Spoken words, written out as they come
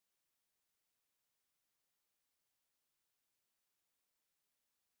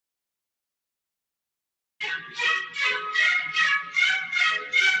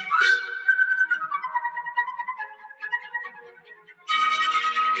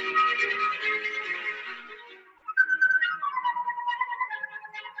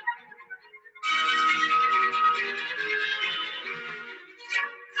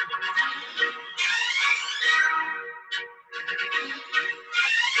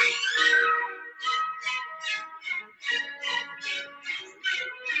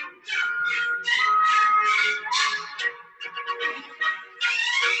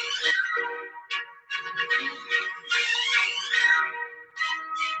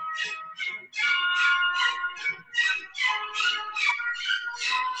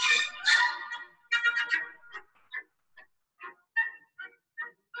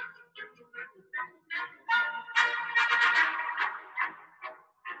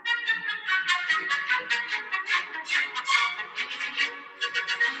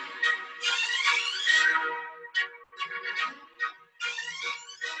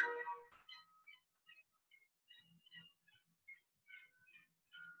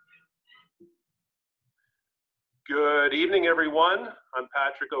Good evening, everyone. I'm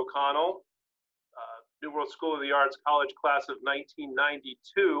Patrick O'Connell, New World School of the Arts College class of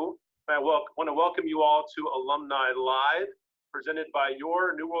 1992. I want to welcome you all to Alumni Live, presented by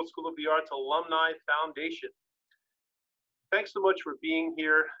your New World School of the Arts Alumni Foundation. Thanks so much for being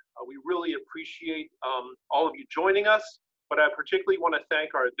here. We really appreciate all of you joining us, but I particularly want to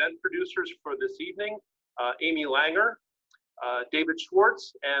thank our event producers for this evening, Amy Langer, David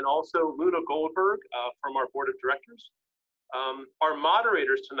Schwartz, and also Luna Goldberg from our board of directors. Our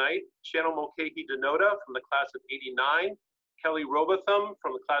moderators tonight, Shannon Mulcahy Denoda from the class of '89, Kelly Robotham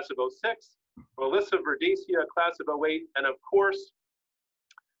from the class of '06, Melissa Verdesia, class of '08, and of course,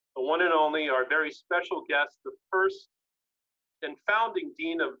 the one and only, our very special guest, the first and founding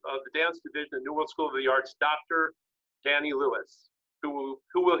dean of the dance division at New World School of the Arts, Dr. Danny Lewis, who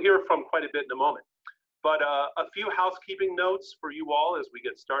we'll hear from quite a bit in a moment. But a few housekeeping notes for you all as we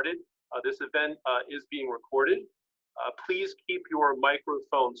get started. This event is being recorded. Please keep your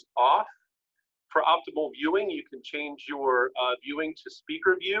microphones off. For optimal viewing, you can change your viewing to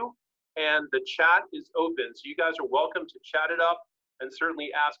speaker view, and the chat is open. So you guys are welcome to chat it up and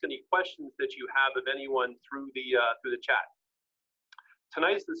certainly ask any questions that you have of anyone through the chat.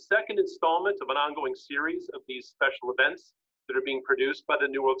 Tonight is the second installment of an ongoing series of these special events that are being produced by the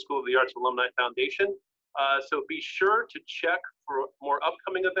New World School of the Arts Alumni Foundation. So be sure to check for more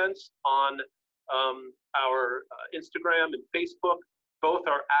upcoming events on our Instagram and Facebook. Both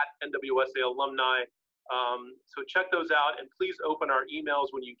are at NWSA Alumni. So check those out, and please open our emails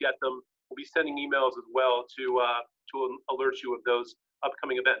when you get them. We'll be sending emails as well to alert you of those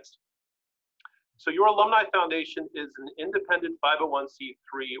upcoming events. So your Alumni Foundation is an independent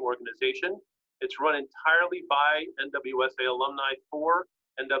 501c3 organization. It's run entirely by NWSA alumni for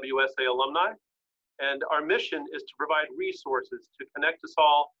NWSA alumni. And our mission is to provide resources to connect us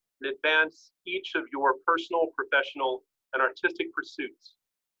all and advance each of your personal, professional, and artistic pursuits.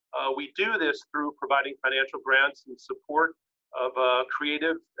 We do this through providing financial grants and support of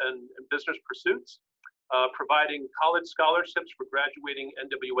creative and business pursuits, providing college scholarships for graduating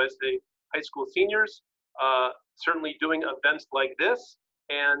NWSA high school seniors, certainly doing events like this,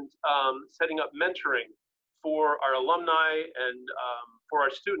 and setting up mentoring for our alumni and for our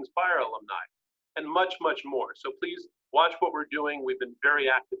students by our alumni, and much, much more. So please watch what we're doing. We've been very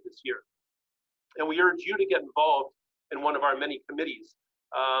active this year. And we urge you to get involved in one of our many committees.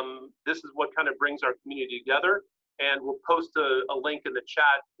 This is what kind of brings our community together. And we'll post a link in the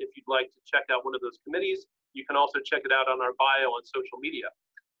chat if you'd like to check out one of those committees. You can also check it out on our bio on social media.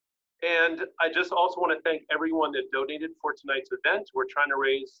 And I just also want to thank everyone that donated for tonight's event. We're trying to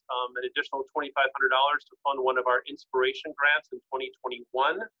raise an additional $2,500 to fund one of our inspiration grants in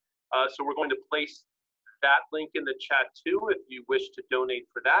 2021. So we're going to place that link in the chat too if you wish to donate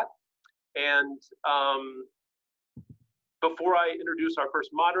for that. And before I introduce our first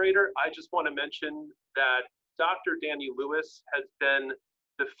moderator, I just want to mention that Dr. Danny Lewis has been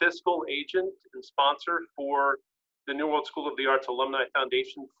the fiscal agent and sponsor for the New World School of the Arts Alumni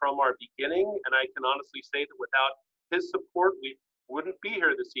Foundation from our beginning. And I can honestly say that without his support, we wouldn't be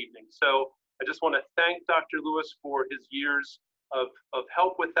here this evening. So I just want to thank Dr. Lewis for his years of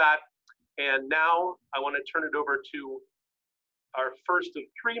help with that. And now I want to turn it over to our first of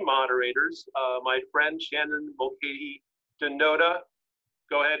three moderators, my friend Shannon Mulcahy Denoda.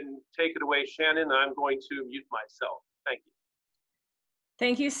 Go ahead and take it away, Shannon. I'm going to mute myself. Thank you.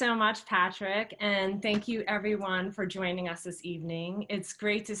 Thank you so much, Patrick, and thank you everyone for joining us this evening. It's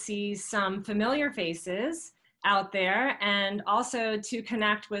great to see some familiar faces out there and also to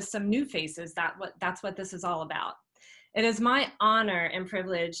connect with some new faces. That's what this is all about. It is my honor and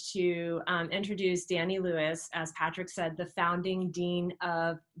privilege to introduce Danny Lewis, as Patrick said, the founding dean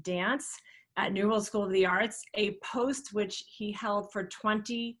of dance at New World School of the Arts, a post which he held for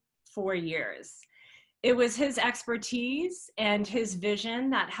 24 years. It was his expertise and his vision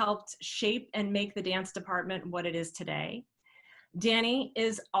that helped shape and make the dance department what it is today. Danny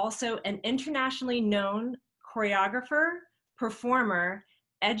is also an internationally known choreographer, performer,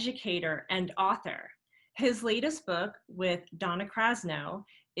 educator, and author. His latest book with Donna Krasno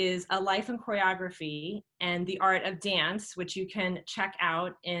is A Life in Choreography and the Art of Dance, which you can check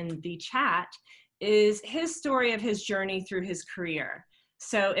out in the chat, is his story of his journey through his career.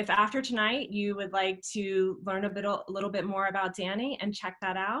 So if after tonight you would like to learn a little bit more about Danny and check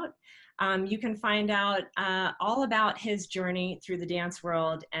that out, you can find out all about his journey through the dance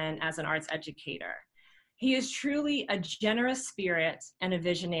world and as an arts educator. He is truly a generous spirit and a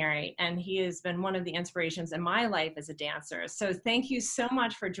visionary, and he has been one of the inspirations in my life as a dancer. So thank you so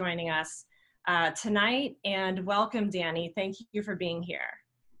much for joining us tonight, and welcome, Danny. Thank you for being here.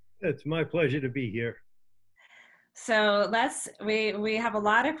 It's my pleasure to be here. So we have a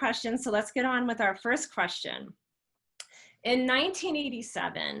lot of questions. So let's get on with our first question. In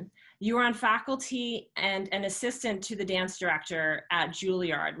 1987, you were on faculty and an assistant to the dance director at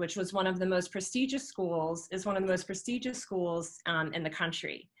Juilliard, which was one of the most prestigious schools, is one of the most prestigious schools in the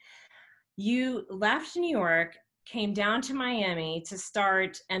country. You left New York, came down to Miami to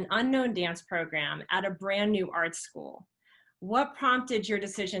start an unknown dance program at a brand new art school. What prompted your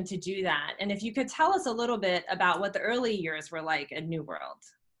decision to do that? And if you could tell us a little bit about what the early years were like at New World.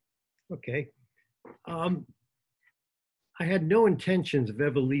 Okay. I had no intentions of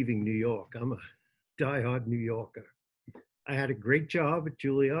ever leaving New York. I'm a diehard New Yorker. I had a great job at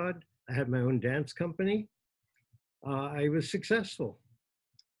Juilliard. I had my own dance company. I was successful.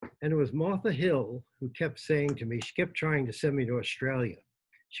 And it was Martha Hill who kept saying to me, she kept trying to send me to Australia.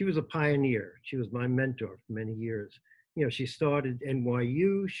 She was a pioneer. She was my mentor for many years. You know, she started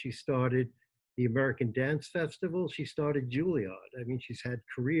NYU. She started the American Dance Festival. She started Juilliard. I mean, she's had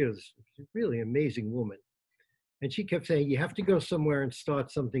careers. She's a really amazing woman. And she kept saying, you have to go somewhere and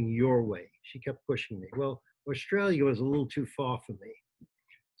start something your way. She kept pushing me. Well, Australia was a little too far for me.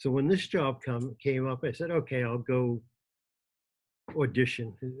 So when this job came up, I said, okay, I'll go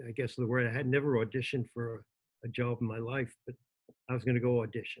audition. I guess the word, I had never auditioned for a job in my life, but I was going to go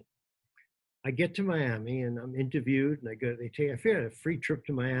audition. I get to Miami and I'm interviewed and I figured a free trip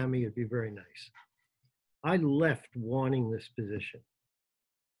to Miami would be very nice. I left wanting this position.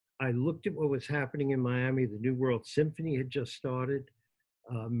 I looked at what was happening in Miami. The New World Symphony had just started.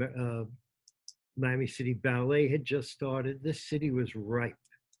 Miami City Ballet had just started. This city was ripe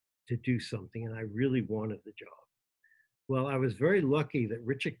to do something, and I really wanted the job. Well, I was very lucky that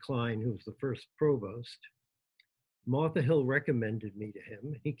Richard Klein, who was the first provost, Martha Hill recommended me to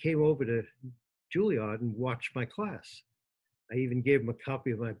him. He came over to Juilliard and watched my class. I even gave him a copy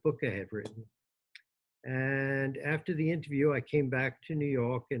of my book I had written. And after the interview, I came back to New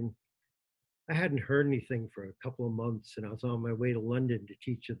York and I hadn't heard anything for a couple of months. And I was on my way to London to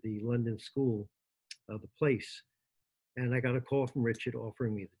teach at the London School of the place. And I got a call from Richard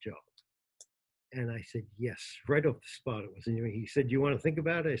offering me the job. And I said, yes, right off the spot. It wasn't. He said, do you want to think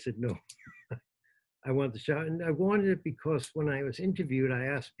about it? I said, no, I want the job. And I wanted it because when I was interviewed, I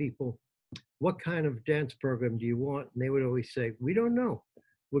asked people, what kind of dance program do you want? And they would always say, we don't know.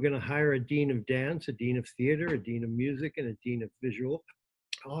 We're going to hire a dean of dance, a dean of theater, a dean of music, and a dean of visual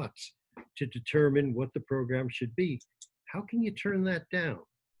arts to determine what the program should be. How can you turn that down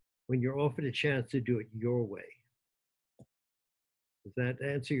when you're offered a chance to do it your way? Does that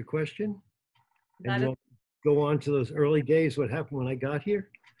answer your question? And we'll go on to those early days, what happened when I got here?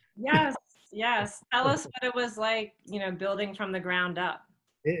 Yes, yes. Tell us what it was like, building from the ground up.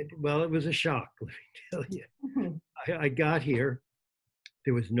 Well, it was a shock, let me tell you. I got here.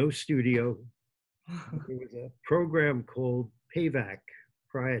 There was no studio. There was a program called Payback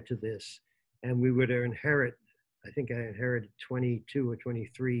prior to this, and we would inherit, I think I inherited 22 or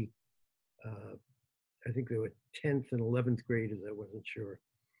 23, I think they were 10th and 11th graders, I wasn't sure.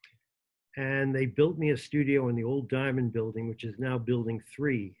 And they built me a studio in the old Diamond building, which is now building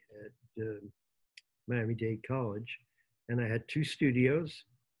 3 at Miami-Dade College. And I had 2 studios,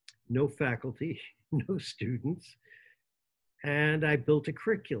 no faculty, no students. And I built a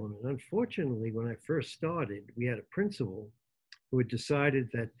curriculum. And unfortunately, when I first started, we had a principal who had decided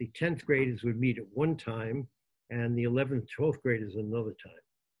that the 10th graders would meet at one time and the 11th, 12th graders another time.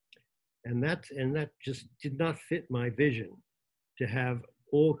 And that just did not fit my vision to have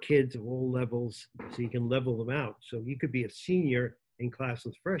all kids of all levels so you can level them out. So you could be a senior in class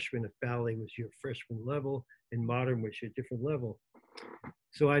with freshmen if ballet was your freshman level and modern was your different level.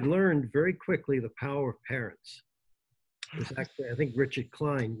 So I learned very quickly the power of parents. It's actually, I think Richard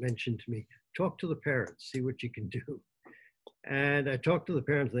Klein mentioned to me, talk to the parents, see what you can do. And I talked to the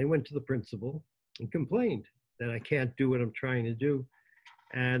parents, and they went to the principal and complained that I can't do what I'm trying to do.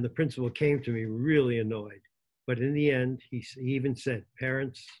 And the principal came to me really annoyed. But in the end, he even said,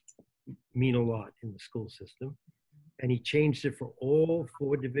 parents mean a lot in the school system. And he changed it for all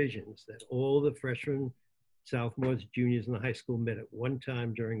 4 divisions, that all the freshmen, sophomores, juniors in the high school met at one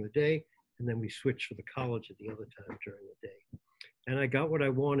time during the day. And then we switched for the college at the other time during the day. And I got what I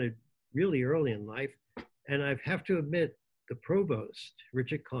wanted really early in life. And I have to admit, the provost,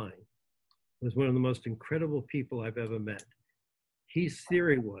 Richard Klein, was one of the most incredible people I've ever met. His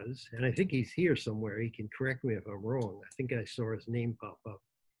theory was, and I think he's here somewhere, he can correct me if I'm wrong. I think I saw his name pop up.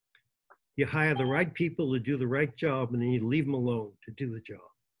 You hire the right people to do the right job, and then you leave them alone to do the job.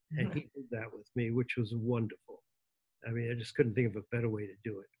 And he did that with me, which was wonderful. I mean, I just couldn't think of a better way to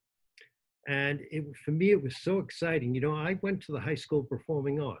do it. And for me, it was so exciting. You know, I went to the High School of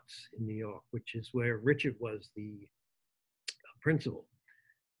Performing Arts in New York, which is where Richard was the principal.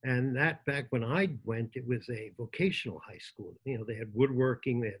 And that back when I went, it was a vocational high school. You know, they had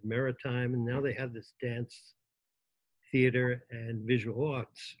woodworking, they had maritime, and now they have this dance, theater, and visual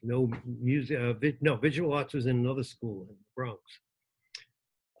arts. No music, no, visual arts was in another school in the Bronx.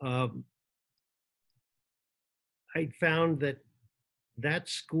 I found that that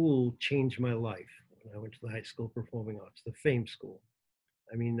school changed my life when I went to the High School of Performing Arts, the FAME school.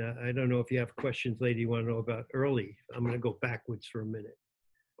 I mean, I don't know if you have questions, lady, you want to know about early. I'm going to go backwards for a minute.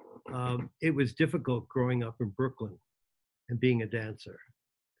 It was difficult growing up in Brooklyn and being a dancer.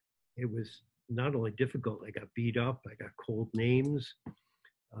 It was not only difficult, I got beat up, I got called names.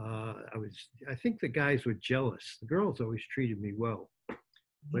 I think the guys were jealous. The girls always treated me well.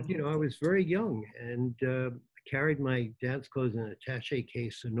 But, you know, I was very young and carried my dance clothes in an attaché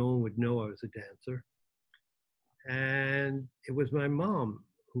case so no one would know I was a dancer. And it was my mom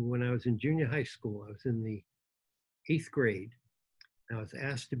who, when I was in junior high school, I was in the 8th grade. I was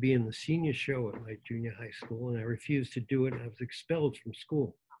asked to be in the senior show at my junior high school, and I refused to do it, and I was expelled from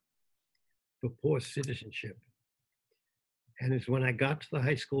school for poor citizenship. And it's when I got to the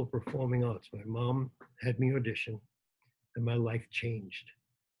High School of Performing Arts, my mom had me audition, and my life changed.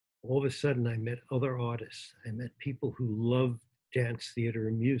 All of a sudden, I met other artists. I met people who loved dance, theater,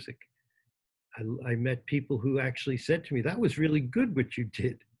 and music. I met people who actually said to me, that was really good what you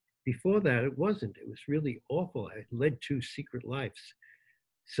did. Before that, it wasn't. It was really awful. I had led 2 secret lives.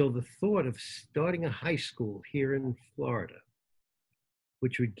 So the thought of starting a high school here in Florida,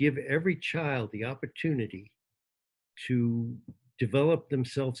 which would give every child the opportunity to develop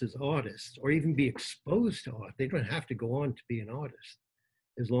themselves as artists or even be exposed to art. They don't have to go on to be an artist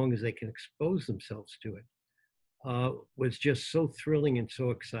as long as they can expose themselves to it, was just so thrilling and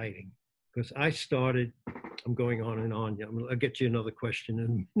so exciting. Because I started, I'm going on and on. I'll get you another question in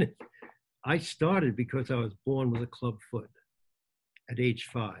a minute. I started because I was born with a club foot at age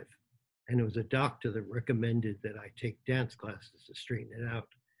 5. And it was a doctor that recommended that I take dance classes to straighten it out.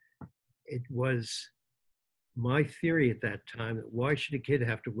 It was my theory at that time that why should a kid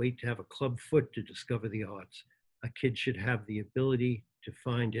have to wait to have a club foot to discover the arts? A kid should have the ability to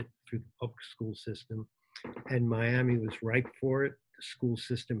find it through the public school system. And Miami was ripe for it. The school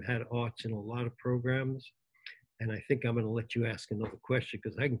system had arts in a lot of programs. And I think I'm going to let you ask another question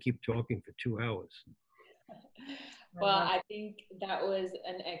because I can keep talking for 2 hours. Well, I think that was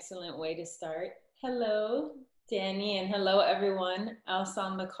an excellent way to start. Hello, Danny, and hello, everyone else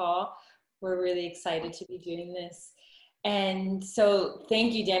on the call. We're really excited to be doing this. And so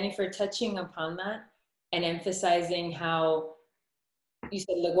thank you, Danny, for touching upon that and emphasizing how you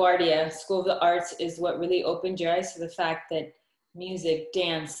said LaGuardia, School of the Arts, is what really opened your eyes to the fact that music,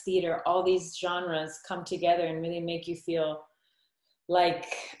 dance, theater, all these genres come together and really make you feel like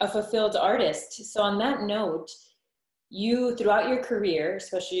a fulfilled artist. So on that note, you, throughout your career,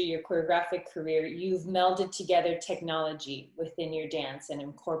 especially your choreographic career, you've melded together technology within your dance and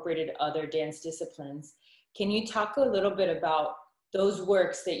incorporated other dance disciplines. Can you talk a little bit about those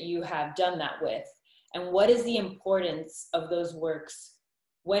works that you have done that with? And what is the importance of those works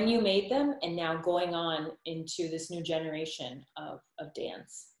when you made them and now going on into this new generation of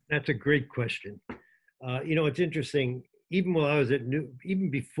dance? That's a great question. You know, it's interesting. Even while I was at even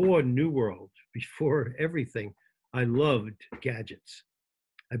before New World, before everything, I loved gadgets.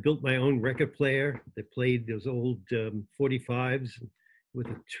 I built my own record player that played those old 45s with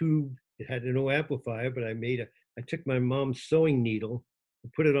a tube. It had no amplifier, but I took my mom's sewing needle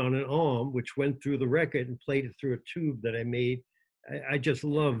and put it on an arm, which went through the record and played it through a tube that I made. I just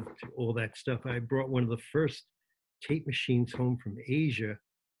loved all that stuff. I brought one of the first tape machines home from Asia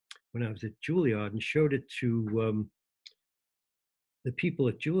when I was at Juilliard and showed it to the people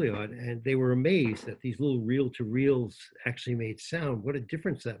at Juilliard, and they were amazed that these little reel-to-reels actually made sound. What a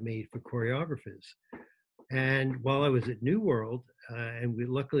difference that made for choreographers. And while I was at New World, and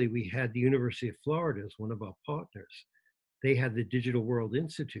luckily we had the University of Florida as one of our partners, they had the Digital World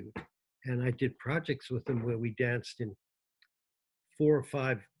Institute, and I did projects with them where we danced in 4 or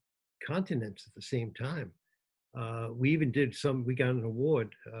 5 continents at the same time. We even did we got an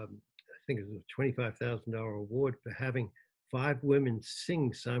award, I think it was a $25,000 award for having 5 women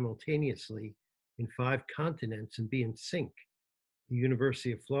sing simultaneously in 5 continents and be in sync. The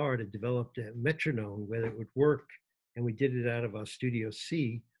University of Florida developed a metronome where it would work, and we did it out of our Studio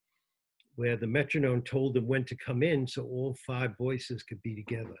C, where the metronome told them when to come in so all 5 voices could be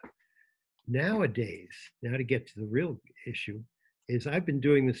together. Nowadays, now to get to the real issue, is I've been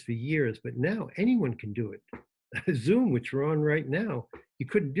doing this for years, but now anyone can do it. Zoom, which we're on right now, you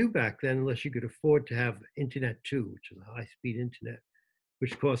couldn't do back then unless you could afford to have internet too, which is a high-speed internet,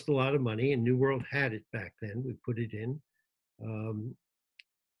 which cost a lot of money, and New World had it back then. We put it in.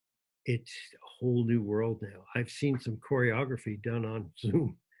 It's a whole new world now. I've seen some choreography done on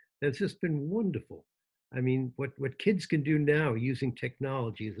Zoom. That's just been wonderful. I mean, what kids can do now using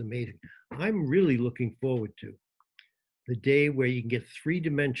technology is amazing. I'm really looking forward to the day where you can get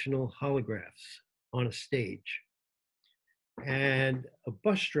three-dimensional holographs on a stage. And a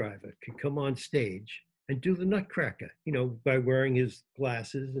bus driver could come on stage and do the Nutcracker, you know, by wearing his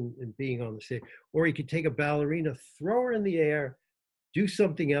glasses and being on the stage. Or he could take a ballerina, throw her in the air, do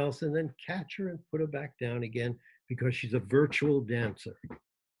something else, and then catch her and put her back down again because she's a virtual dancer.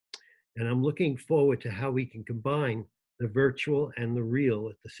 And I'm looking forward to how we can combine the virtual and the real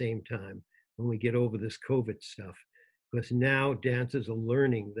at the same time when we get over this COVID stuff. Because now dancers are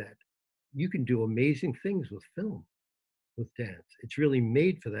learning that you can do amazing things with film, with dance. It's really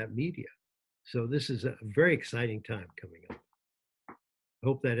made for that media. So this is a very exciting time coming up. I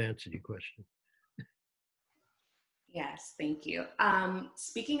hope that answered your question. Yes, thank you.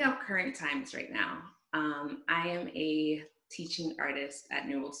 Speaking of current times right now, I am a teaching artist at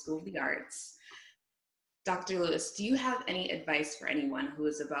New World School of the Arts. Dr. Lewis, do you have any advice for anyone who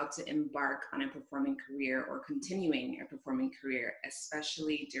is about to embark on a performing career or continuing a performing career,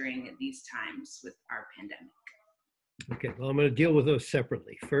 especially during these times with our pandemic? Okay, well, I'm going to deal with those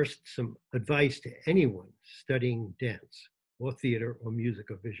separately. First, some advice to anyone studying dance or theater or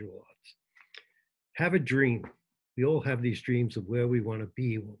music or visual arts. Have a dream. We all have these dreams of where we want to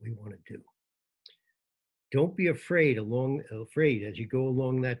be, what we want to do. Don't be afraid as you go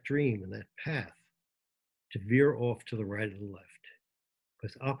along that dream and that path to veer off to the right or the left,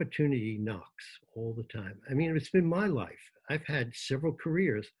 because opportunity knocks all the time. I mean, it's been my life. I've had several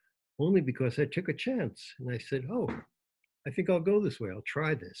careers only because I took a chance and I said, oh, I think I'll go this way. I'll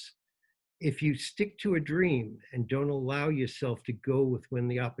try this. If you stick to a dream and don't allow yourself to go with when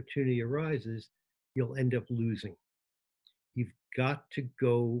the opportunity arises, you'll end up losing. You've got to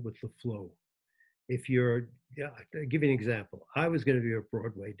go with the flow. If you're, I'll give you an example. I was going to be a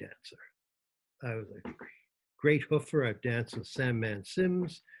Broadway dancer. I was a great hoofer. I've danced with Sam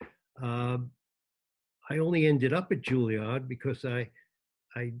Sims. I only ended up at Juilliard because I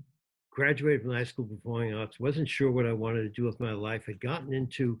graduated from high school performing arts, wasn't sure what I wanted to do with my life, had gotten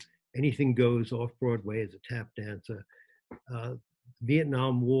into anything goes off Broadway as a tap dancer.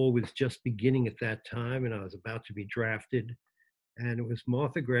 Vietnam War was just beginning at that time, and I was about to be drafted. And it was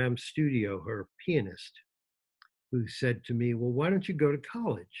Martha Graham's studio, her pianist, who said to me, well, why don't you go to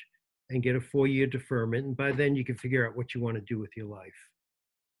college and get a 4-year deferment? And by then you can figure out what you want to do with your life.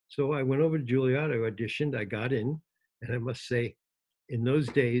 So I went over to Juilliard, I auditioned, I got in, and I must say, in those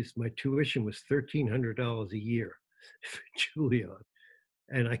days, my tuition was $1,300 a year for Juilliard.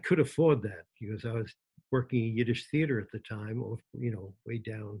 And I could afford that because I was working in Yiddish theater at the time, or, you know, way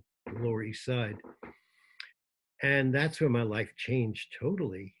down the Lower East Side. And that's where my life changed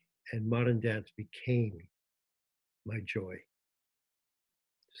totally. And modern dance became my joy.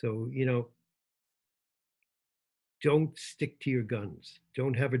 So, you know, don't stick to your guns.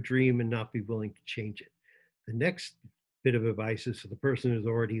 Don't have a dream and not be willing to change it. The next bit of advice is for the person who's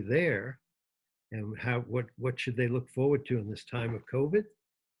already there, and what should they look forward to in this time of COVID?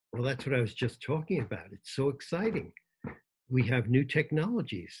 Well, that's what I was just talking about. It's so exciting. We have new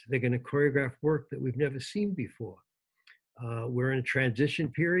technologies. They're going to choreograph work that we've never seen before. We're in a transition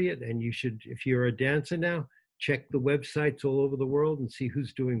period, and you should, if you're a dancer now, check the websites all over the world and see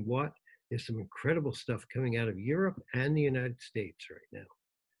who's doing what. There's some incredible stuff coming out of Europe and the United States right now.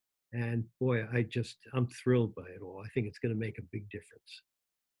 And boy, I'm thrilled by it all. I think it's going to make a big difference.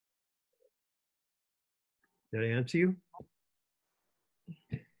 Did I answer you?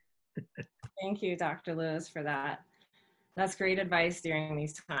 Thank you, Dr. Lewis, for that. That's great advice during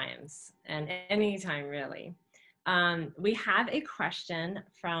these times, and any time really. We have a question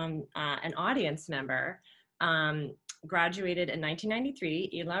from an audience member, graduated in 1993,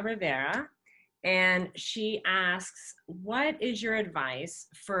 Ila Rivera, and she asks, what is your advice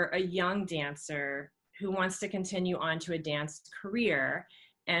for a young dancer who wants to continue on to a dance career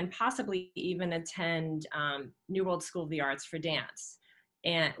and possibly even attend New World School of the Arts for dance?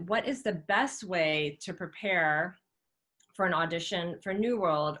 And what is the best way to prepare for an audition for New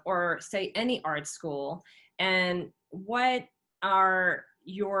World or say any art school? And what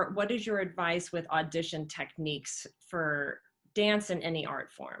is your advice with audition techniques for dance in any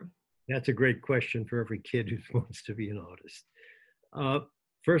art form? That's a great question for every kid who wants to be an artist.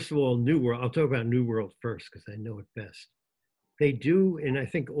 First of all, New World, I'll talk about New World first because I know it best. They do, and I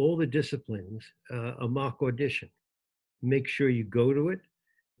think all the disciplines, a mock audition. Make sure you go to it.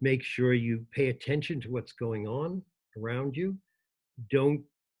 make sure you pay attention to what's going on around you. Don't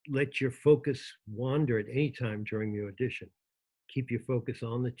let your focus wander at any time during the audition. Keep your focus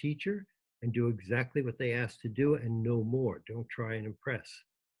on the teacher and do exactly what they ask to do and no more. Don't try and impress.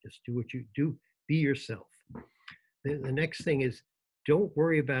 Just do what you do. Be yourself. The next thing is, don't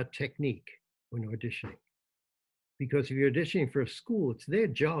worry about technique when auditioning. Because if you're auditioning for a school, it's their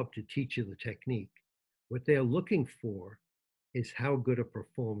job to teach you the technique. What they're looking for is how good a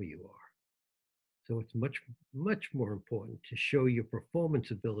performer you are. So it's much, much more important to show your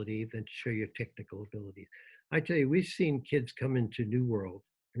performance ability than to show your technical abilities. I tell you, we've seen kids come into New World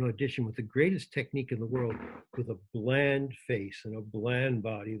and audition with the greatest technique in the world with a bland face and a bland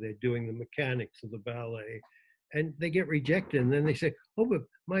body. They're doing the mechanics of the ballet and they get rejected. And then they say, oh, but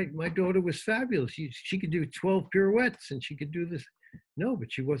my daughter was fabulous. She could do 12 pirouettes and she could do this. No,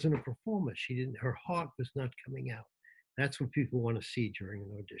 but she wasn't a performer. She didn't, her heart was not coming out. That's what people want to see during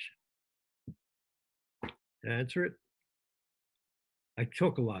an audition. Answer it. I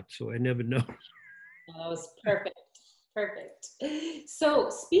talk a lot, so I never know. That was perfect. Perfect. So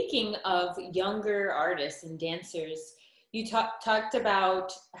speaking of younger artists and dancers, you talked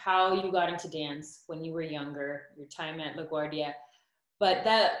about how you got into dance when you were younger, your time at LaGuardia, but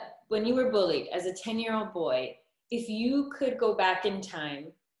that when you were bullied as a 10-year-old boy, if you could go back in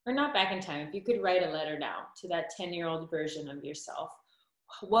time, or not back in time, if you could write a letter now to that 10-year-old version of yourself,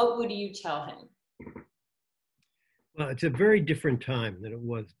 what would you tell him? Well, it's a very different time than it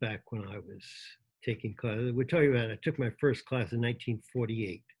was back when I was taking classes. We're talking about, I took my first class in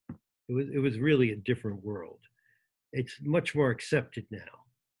 1948. It was really a different world. It's much more accepted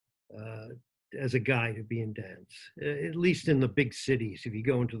now as a guy to be in dance, at least in the big cities. If you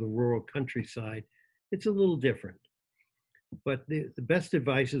go into the rural countryside, it's a little different. But the best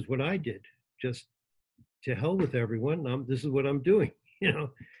advice is what I did, just to hell with everyone. This is what I'm doing, you know.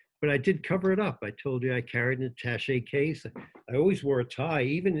 But I did cover it up. I told you I carried an attaché case. I always wore a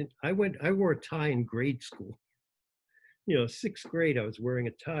tie. I wore a tie in grade school. You know, sixth grade, I was wearing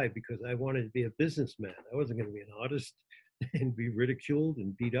a tie because I wanted to be a businessman. I wasn't going to be an artist and be ridiculed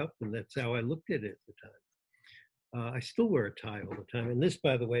and beat up. And that's how I looked at it at the time. I still wear a tie all the time. And this,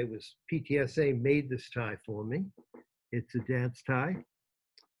 by the way, was PTSA made this tie for me. It's a dance tie.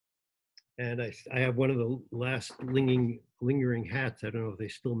 And I have one of the last lingering hats. I don't know if they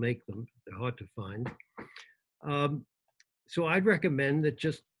still make them. They're hard to find. So I'd recommend that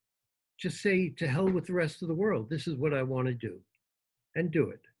just say to hell with the rest of the world. This is what I want to do, and do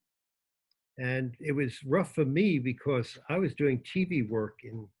it. And it was rough for me because I was doing TV work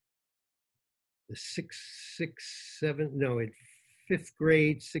in the fifth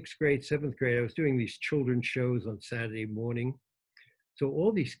grade, sixth grade, seventh grade. I was doing these children's shows on Saturday morning. So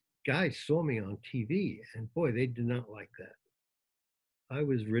all these guys saw me on TV, and boy, they did not like that. I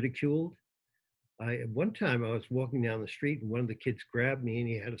was ridiculed. At one time, I was walking down the street, and one of the kids grabbed me, and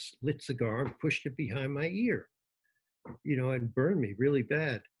he had a lit cigar and pushed it behind my ear, you know, and burned me really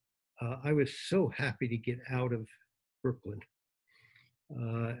bad. I was so happy to get out of Brooklyn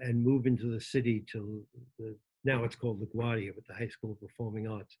and move into the city to now it's called LaGuardia, but the High School of Performing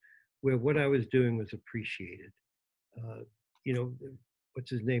Arts, where what I was doing was appreciated. You know, what's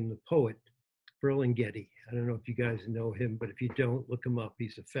his name, the poet, Ferlinghetti. I don't know if you guys know him, but if you don't, look him up.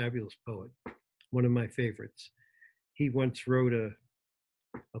 He's a fabulous poet, one of my favorites. He once wrote a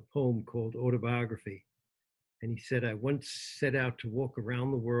poem called Autobiography. And he said, I once set out to walk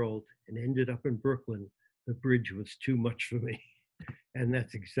around the world and ended up in Brooklyn. The bridge was too much for me. And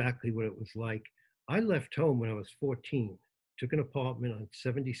that's exactly what it was like. I left home when I was 14, took an apartment on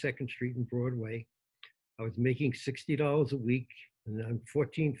 72nd Street and Broadway. I was making $60 a week, and I'm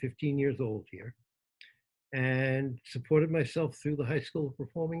 15 years old here, and supported myself through the High School of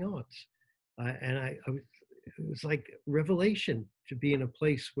Performing Arts. It was like revelation to be in a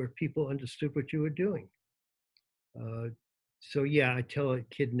place where people understood what you were doing. So yeah, I tell a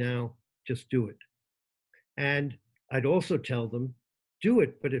kid now, just do it. And I'd also tell them, do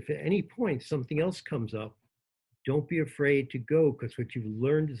it, but if at any point something else comes up, don't be afraid to go, because what you've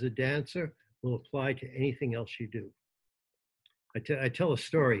learned as a dancer will apply to anything else you do. I tell a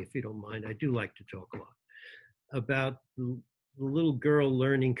story, if you don't mind. I do like to talk a lot about the little girl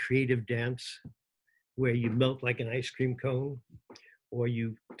learning creative dance, where you melt like an ice cream cone, or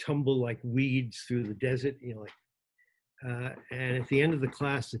you tumble like weeds through the desert, you know, like, and at the end of the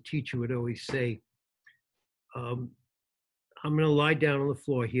class, the teacher would always say, I'm going to lie down on the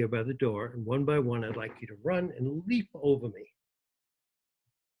floor here by the door, and one by one, I'd like you to run and leap over me.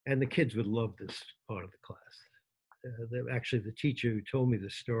 And the kids would love this part of the class. Actually, the teacher who told me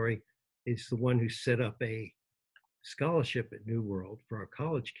this story is the one who set up a scholarship at New World for our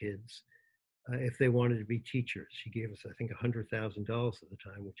college kids if they wanted to be teachers. She gave us, I think, $100,000 at the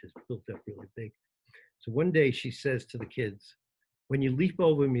time, which has built up really big. So one day she says to the kids, when you leap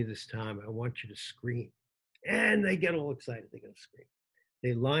over me this time, I want you to scream. And they get all excited. They're going to scream.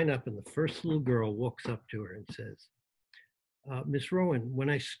 They line up, and the first little girl walks up to her and says, Miss Rowan,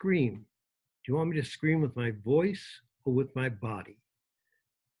 when I scream, do you want me to scream with my voice or with my body?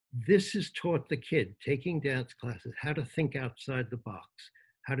 This is taught the kid taking dance classes how to think outside the box,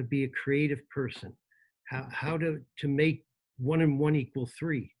 how to be a creative person, how to make 1 and 1 equal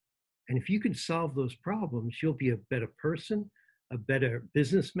 3. And if you can solve those problems, you'll be a better person, a better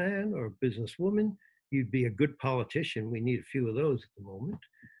businessman or businesswoman. You'd be a good politician. We need a few of those at the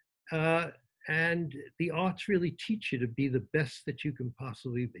moment. And the arts really teach you to be the best that you can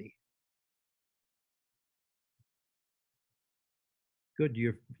possibly be. Good,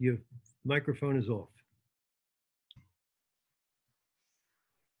 your microphone is off.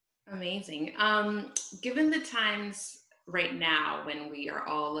 Amazing. Given the times right now when we are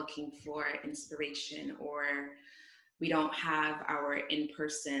all looking for inspiration, or we don't have our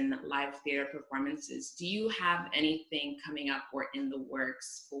in-person live theater performances, do you have anything coming up or in the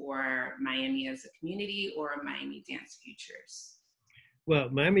works for Miami as a community or Miami Dance Futures? Well,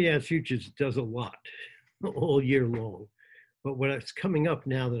 Miami Dance Futures does a lot all year long. But what's coming up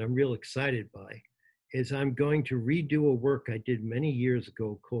now that I'm real excited by is I'm going to redo a work I did many years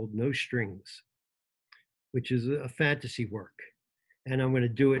ago called No Strings, which is a fantasy work. And I'm going to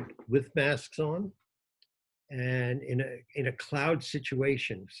do it with masks on and in a cloud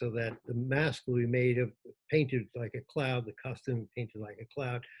situation, so that the mask will be made of, painted like a cloud, the costume painted like a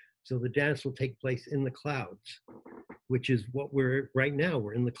cloud. So the dance will take place in the clouds, which is what right now,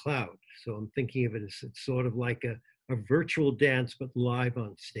 we're in the cloud. So I'm thinking of it as it's sort of like a virtual dance, but live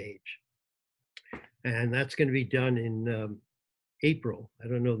on stage. And that's going to be done in April. I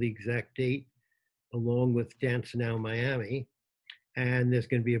don't know the exact date, along with Dance Now Miami. And there's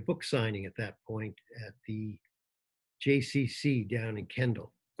going to be a book signing at that point at the JCC down in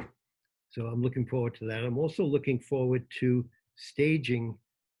Kendall. So I'm looking forward to that. I'm also looking forward to staging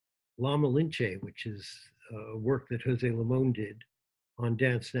La Malinche, which is a work that Jose Limon did on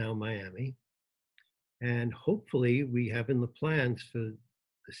Dance Now Miami. And hopefully we have in the plans for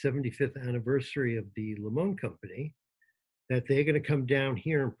the 75th anniversary of the Limon Company that they're going to come down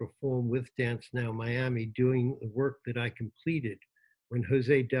here and perform with Dance Now Miami, doing the work that I completed when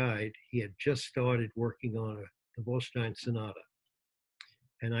Jose died. He had just started working on the Wolstein Sonata.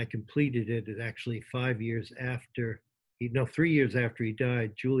 And I completed it at actually 3 years after he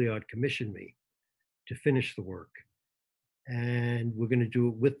died. Juilliard commissioned me to finish the work. And we're going to do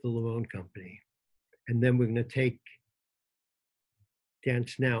it with the Limon Company. And then we're going to take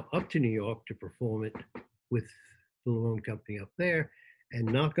Dance Now up to New York to perform it with the Limon Company up there. And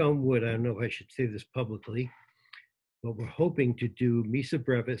knock on wood, I don't know if I should say this publicly, but we're hoping to do Misa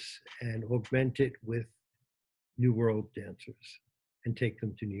Brevis and augment it with New World dancers and take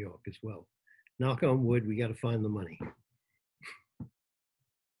them to New York as well. Knock on wood, we got to find the money.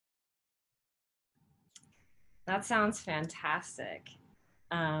 That sounds fantastic.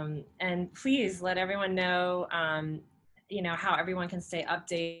 And please let everyone know, how everyone can stay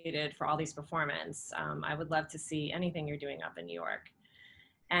updated for all these performances. I would love to see anything you're doing up in New York.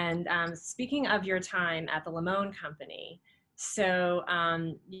 And speaking of your time at the Limon Company, so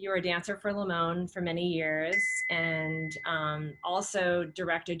you were a dancer for Limon for many years, and also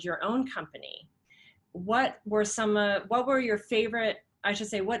directed your own company. What were your favorite, I should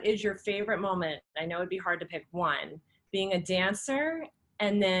say, what is your favorite moment? I know it'd be hard to pick one, being a dancer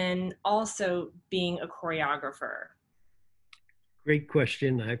and then also being a choreographer. Great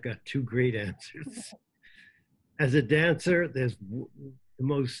question. I've got 2 great answers. As a dancer, there's the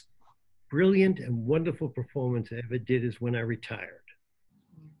most brilliant and wonderful performance I ever did is when I retired.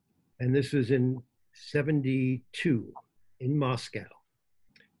 And this was in 72 in Moscow.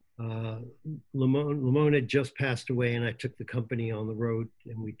 Limon had just passed away, and I took the company on the road,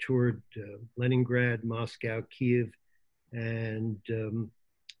 and we toured Leningrad, Moscow, Kiev, and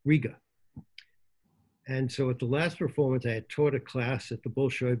Riga. And so at the last performance, I had taught a class at the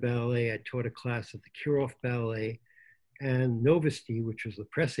Bolshoi Ballet, I taught a class at the Kirov Ballet, and Novosti, which was the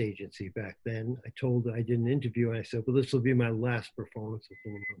press agency back then, I did an interview, and I said, well, this will be my last performance with the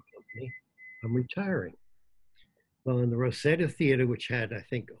Limon Company. I'm retiring. Well, in the Rosetta Theater, which had, I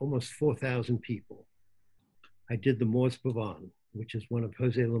think, almost 4,000 people, I did the Mors Pavan, which is one of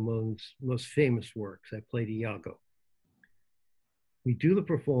Jose Limon's most famous works. I played Iago. We do the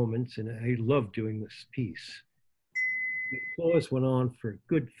performance, and I love doing this piece. The applause went on for a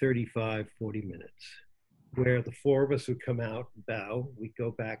good 35, 40 minutes. where the four of us would come out, bow, we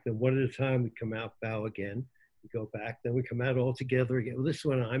go back, then one at a time we come out, bow again, we go back, then we come out all together again. Well, this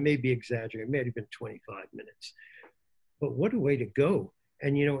one, I may be exaggerating, it may have been 25 minutes, but what a way to go.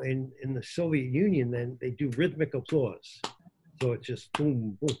 And you know, in the Soviet Union, then they do rhythmic applause. So it's just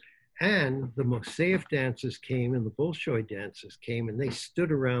boom, boom. And the Moseyev dancers came and the Bolshoi dancers came and they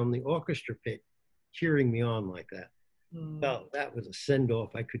stood around the orchestra pit cheering me on like that. Well, that was a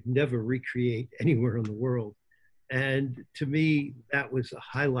send-off I could never recreate anywhere in the world. And to me, that was a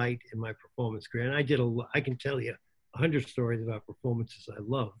highlight in my performance career. And I did I can tell you 100 stories about performances I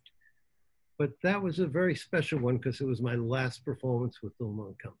loved. But that was a very special one because it was my last performance with the Le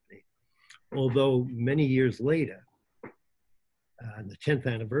Monde Company. Although many years later, on the 10th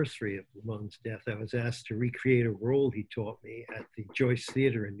anniversary of Le Monde's death, I was asked to recreate a role he taught me at the Joyce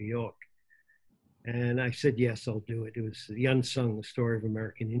Theater in New York. And I said, yes, I'll do it. It was The Unsung, the story of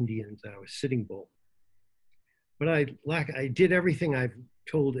American Indians. I was Sitting Bull. But I did everything I've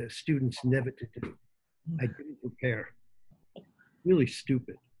told students never to do. I didn't prepare. Really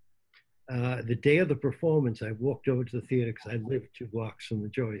stupid. The day of the performance, I walked over to the theater because I lived 2 blocks from the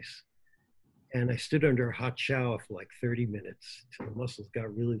Joyce. And I stood under a hot shower for like 30 minutes till the muscles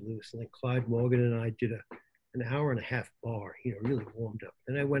got really loose. And then Clyde Morgan and I did an hour and a half bar, you know, really warmed up.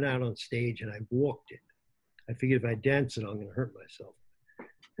 Then I went out on stage and I walked it. I figured if I dance it, I'm going to hurt myself.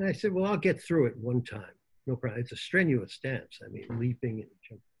 And I said, well, I'll get through it one time. No problem. It's a strenuous dance. I mean, leaping and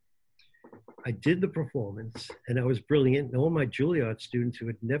jumping. I did the performance and I was brilliant. And all my Juilliard students who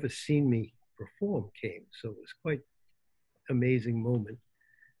had never seen me perform came. So it was quite an amazing moment.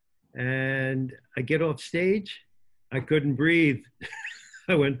 And I get off stage. I couldn't breathe.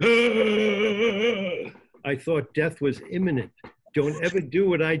 I went, ah! I thought death was imminent. Don't ever do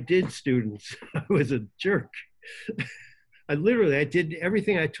what I did, students. I was a jerk. I did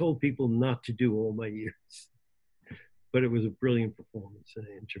everything I told people not to do all my years. But it was a brilliant performance and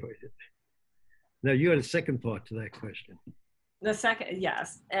I enjoyed it. Now you had a second part to that question. The second,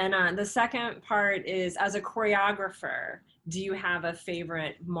 yes. And the second part is, as a choreographer, do you have a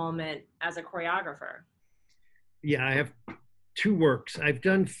favorite moment as a choreographer? Yeah, I have 2 works. I've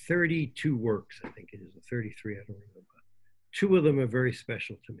done 32 works, I think it is, or 33, I don't remember. 2 of them are very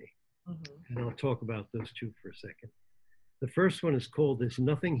special to me. And I'll talk about those 2 for a second. The first one is called There's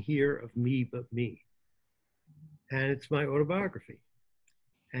Nothing Here of Me But Me. And it's my autobiography.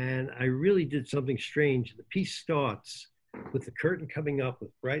 And I really did something strange. The piece starts with the curtain coming up with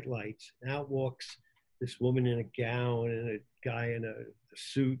bright lights. And out walks this woman in a gown and a guy in a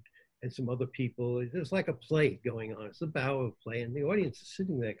suit and some other people. There's like a play going on. It's a bow of a play. And the audience is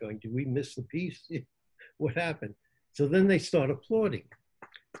sitting there going, did we miss the piece? What happened? So then they start applauding.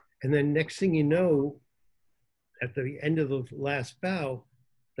 And then next thing you know, at the end of the last bow,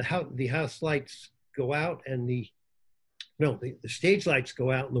 the house lights go out and the stage lights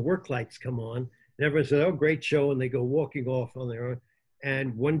go out and the work lights come on. And everyone says, oh, great show. And they go walking off on their own.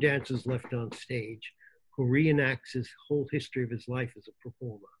 And one dancer is left on stage who reenacts his whole history of his life as a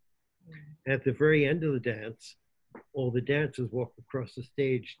performer. And at the very end of the dance, all the dancers walk across the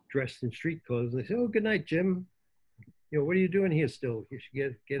stage dressed in street clothes. And they say, oh, good night, Jim. You know, what are you doing here still? You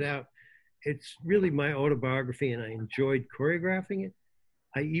should get out. It's really my autobiography and I enjoyed choreographing it.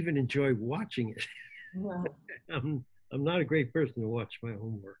 I even enjoy watching it. Wow. I'm not a great person to watch my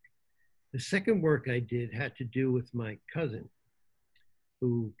own work. The second work I did had to do with my cousin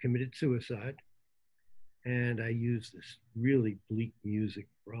who committed suicide. And I used this really bleak music,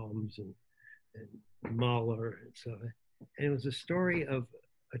 Brahms and Mahler and so on. And it was a story of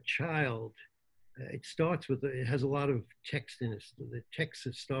a child. It starts with, it has a lot of text in it. The text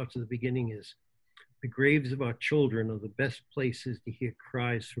that starts at the beginning is, the graves of our children are the best places to hear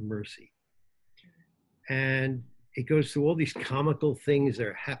cries for mercy. And it goes through all these comical things. There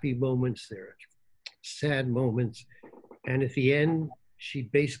are happy moments, there are sad moments. And at the end, she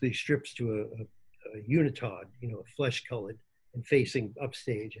basically strips to a unitard, you know, flesh-colored and facing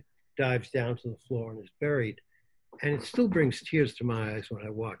upstage, dives down to the floor and is buried. And it still brings tears to my eyes when I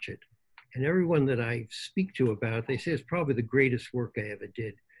watch it. And everyone that I speak to about it, they say it's probably the greatest work I ever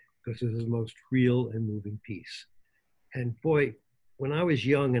did because it was the most real and moving piece. And boy, when I was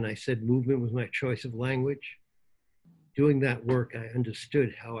young and I said movement was my choice of language, doing that work, I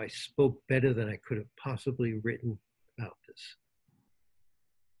understood how I spoke better than I could have possibly written about this.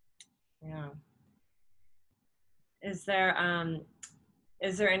 Yeah. Is there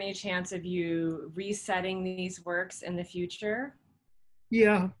any chance of you resetting these works in the future?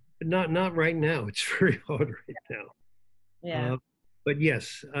 Yeah, but not right now. It's very hard right now. Yeah. But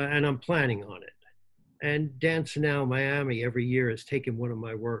yes, and I'm planning on it. And Dance Now Miami every year has taken one of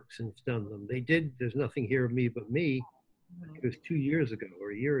my works and it's done them. They did There's Nothing Here of Me But Me. It was 2 years ago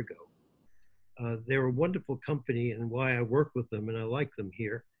or a year ago. They're a wonderful company, and why I work with them and I like them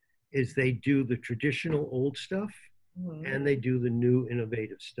here is they do the traditional old stuff and they do the new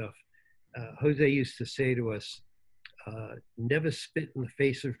innovative stuff. Jose used to say to us, never spit in the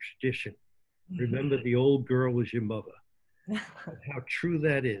face of tradition. Remember, the old girl was your mother. How true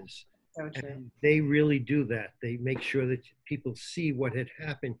that is. So true. And they really do that. They make sure that people see what had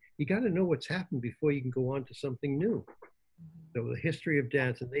happened. You got to know what's happened before you can go on to something new. So the history of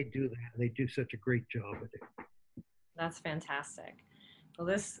dance, and they do that, and they do such a great job with it. That's fantastic. Well,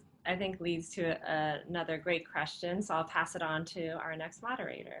 this, I think, leads to another great question. So I'll pass it on to our next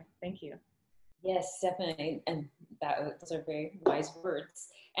moderator. Thank you. Yes, definitely. And those are very wise words.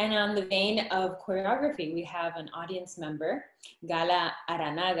 And on the vein of choreography, we have an audience member, Gala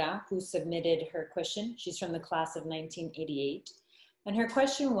Aranaga, who submitted her question. She's from the class of 1988. And her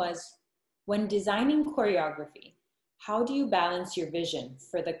question was, when designing choreography, how do you balance your vision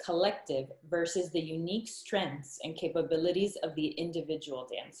for the collective versus the unique strengths and capabilities of the individual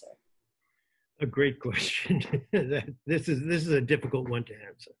dancer? A great question. This is a difficult one to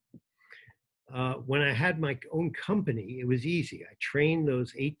answer. When I had my own company, it was easy. I trained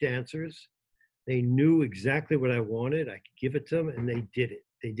those 8 dancers. They knew exactly what I wanted. I could give it to them, and they did it.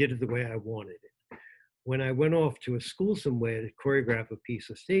 They did it the way I wanted it. When I went off to a school somewhere to choreograph a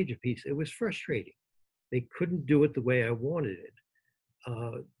piece or stage a piece, it was frustrating. They couldn't do it the way I wanted it.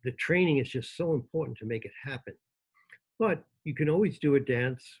 The training is just so important to make it happen. But you can always do a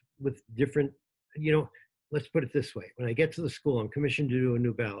dance with different, let's put it this way. When I get to the school, I'm commissioned to do a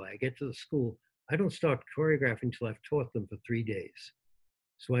new ballet. I get to the school, I don't start choreographing until I've taught them for 3 days.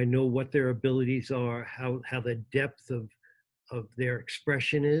 So I know what their abilities are, how the depth of their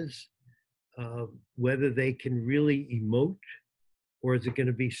expression is, whether they can really emote, or is it going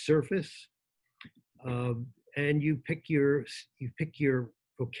to be surface? And you pick your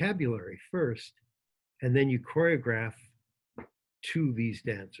vocabulary first, and then you choreograph to these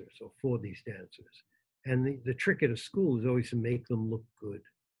dancers or for these dancers. And the trick at a school is always to make them look good.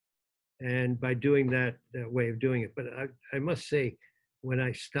 And by doing that way of doing it, but I must say, when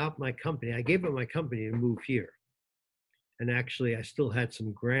I stopped my company, I gave up my company to move here. And actually, I still had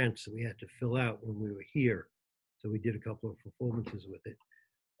some grants that we had to fill out when we were here. So we did a couple of performances with it.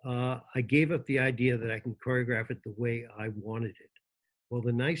 I gave up the idea that I can choreograph it the way I wanted it. Well,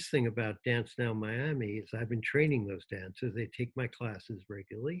 the nice thing about Dance Now Miami is I've been training those dancers. They take my classes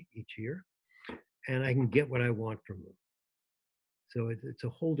regularly each year, and I can get what I want from them. So it's a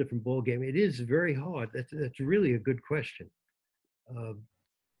whole different ballgame. It is very hard. That's really a good question.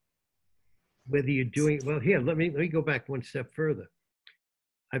 Whether you're doing, well, here, let me go back one step further.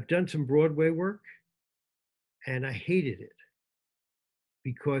 I've done some Broadway work, and I hated it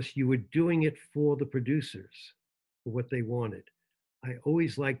because you were doing it for the producers, for what they wanted. I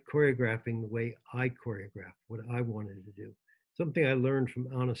always liked choreographing the way I choreographed, what I wanted to do. Something I learned from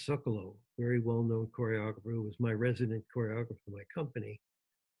Anna Sokolow, very well-known choreographer who was my resident choreographer for my company.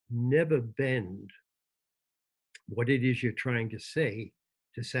 Never bend what it is you're trying to say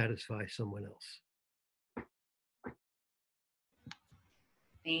to satisfy someone else.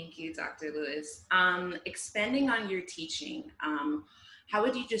 Thank you, Dr. Lewis. Expanding on your teaching, how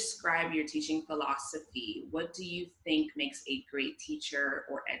would you describe your teaching philosophy? What do you think makes a great teacher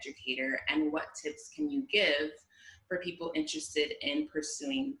or educator? And what tips can you give for people interested in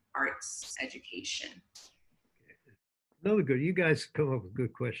pursuing arts education? Another good, you guys come up with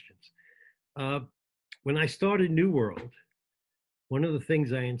good questions. When I started New World, one of the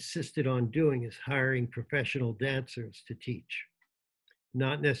things I insisted on doing is hiring professional dancers to teach.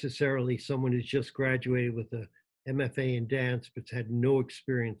 Not necessarily someone who's just graduated with a MFA in dance, but had no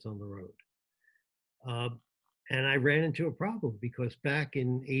experience on the road. And I ran into a problem because back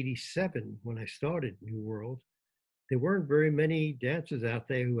in '87, when I started New World, there weren't very many dancers out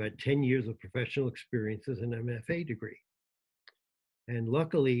there who had 10 years of professional experience as an MFA degree. And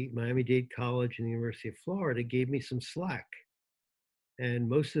luckily, Miami-Dade College and the University of Florida gave me some slack. And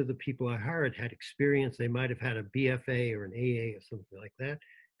most of the people I hired had experience. They might have had a BFA or an AA or something like that.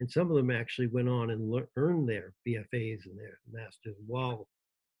 And some of them actually went on and earned their BFAs and their masters while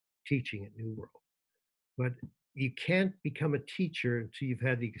teaching at New World. But you can't become a teacher until you've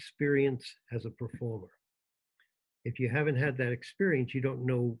had the experience as a performer. If you haven't had that experience, you don't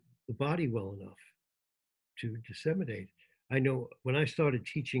know the body well enough to disseminate. I know when I started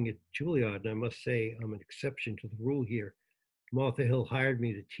teaching at Juilliard, and I must say I'm an exception to the rule here, Martha Hill hired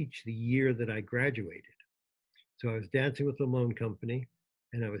me to teach the year that I graduated. So I was dancing with the loan company.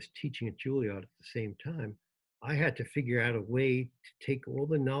 and I was teaching at Juilliard at the same time, I had to figure out a way to take all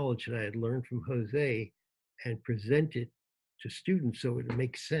the knowledge that I had learned from Jose and present it to students so it would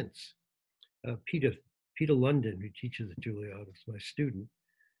make sense. Peter London, who teaches at Juilliard, was my student,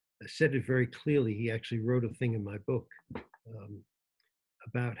 said it very clearly. He actually wrote a thing in my book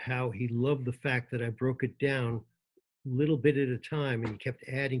about how he loved the fact that I broke it down little bit at a time and he kept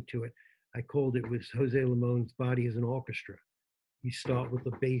adding to it. I called it was Jose Limon's Body as an Orchestra. You start with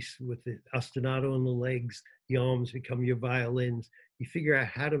the bass, with the ostinato in the legs, the arms become your violins. You figure out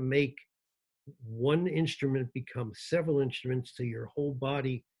how to make one instrument become several instruments so your whole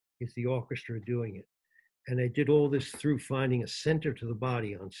body is the orchestra doing it. And I did all this through finding a center to the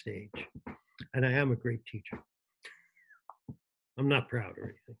body on stage. And I am a great teacher. I'm not proud or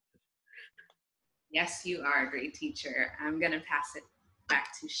anything. Yes, you are a great teacher. I'm going to pass it back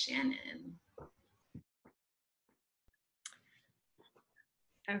to Shannon.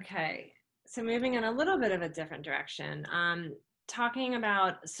 Okay, so moving in a little bit of a different direction, talking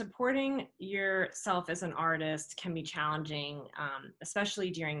about supporting yourself as an artist can be challenging,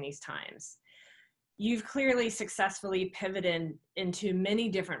 especially during these times. You've clearly successfully pivoted into many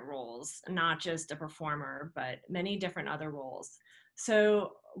different roles, not just a performer, but many different other roles.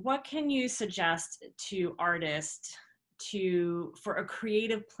 So what can you suggest to artists for a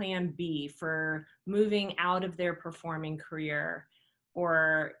creative plan B for moving out of their performing career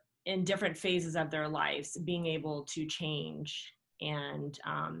or in different phases of their lives, being able to change and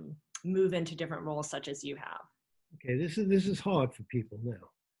move into different roles such as you have? Okay, this is hard for people now.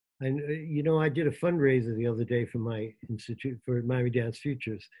 And you know, I did a fundraiser the other day for my institute for Miami Dance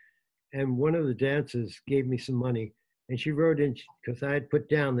Futures, and one of the dancers gave me some money, and she wrote in because I had put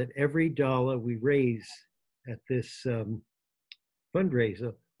down that every dollar we raise at this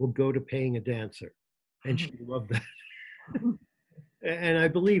fundraiser will go to paying a dancer, and she loved that. And I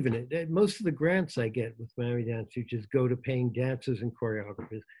believe in it. Most of the grants I get with Miami Dance Futures go to paying dancers and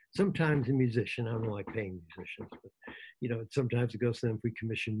choreographers. Sometimes a musician. I don't like paying musicians, but you know, sometimes it goes to them if we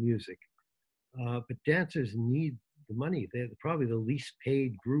commission music. But dancers need the money. They're probably the least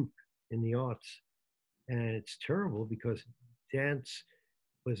paid group in the arts, and it's terrible because dance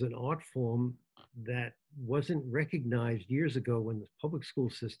was an art form that wasn't recognized years ago when the public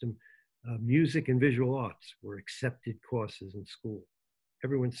school system, music and visual arts were accepted courses in school.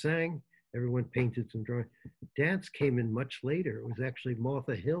 Everyone sang, everyone painted some drawing. Dance came in much later. It was actually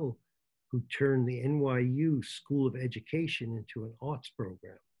Martha Hill who turned the NYU School of Education into an arts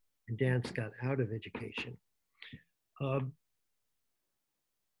program, and dance got out of education.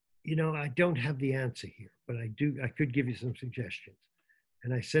 You know, I don't have the answer here, but I could give you some suggestions.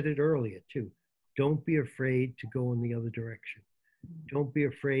 And I said it earlier too. Don't be afraid to go in the other direction. Don't be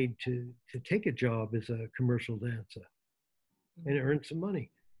afraid to take a job as a commercial dancer and earn some money.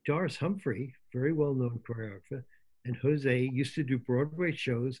 Doris Humphrey, very well-known choreographer, and Jose used to do Broadway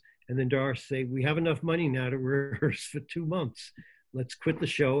shows, and then Doris say, we have enough money now to rehearse for 2 months. Let's quit the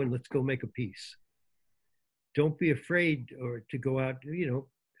show and let's go make a piece. Don't be afraid or to go out, you know,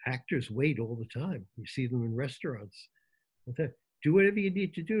 actors wait all the time. You see them in restaurants. Do whatever you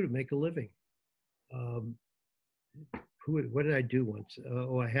need to do to make a living. What did I do once?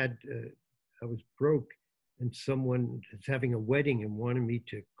 I was broke and someone is having a wedding and wanted me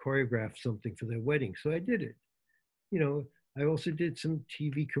to choreograph something for their wedding. So I did it. You know, I also did some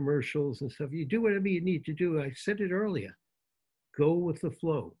TV commercials and stuff. You do whatever you need to do. I said it earlier. Go with the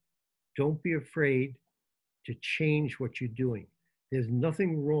flow. Don't be afraid to change what you're doing. There's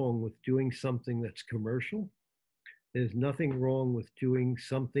nothing wrong with doing something that's commercial. There's nothing wrong with doing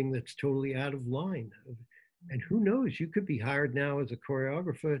something that's totally out of line. And who knows, you could be hired now as a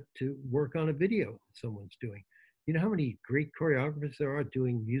choreographer to work on a video someone's doing. You know how many great choreographers there are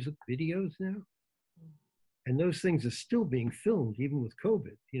doing music videos now? And those things are still being filmed, even with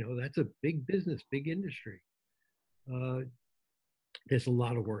COVID. You know, that's a big business, big industry. There's a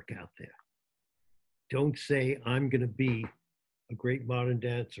lot of work out there. Don't say, I'm going to be a great modern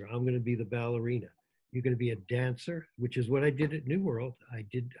dancer. I'm going to be the ballerina. You're going to be a dancer, which is what I did at New World. I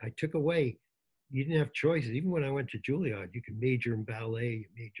took away, you didn't have choices. Even when I went to Juilliard, you could major in ballet, you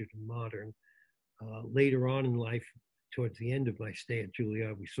majored in modern. Later on in life, towards the end of my stay at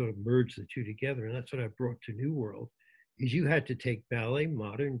Juilliard, we sort of merged the two together. And that's what I brought to New World, is you had to take ballet,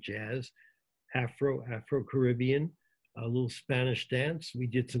 modern, jazz, Afro-Caribbean, a little Spanish dance. We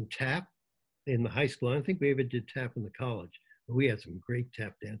did some tap in the high school. I don't think we ever did tap in the college. But we had some great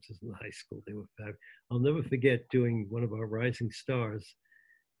tap dancers in the high school. They were fabulous. I'll never forget doing one of our Rising Stars.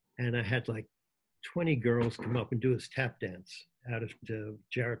 And I had like 20 girls come up and do this tap dance out of the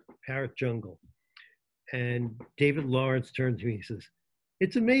Parrot Jungle. And David Lawrence turned to me and says,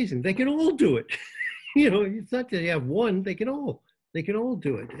 It's amazing. They can all do it. It's not that they have one, they can all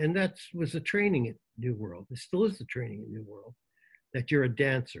do it. And that was the training at New World. It still is the training at New World, that you're a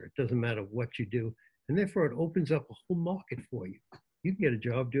dancer. It doesn't matter what you do. And therefore it opens up a whole market for you. You can get a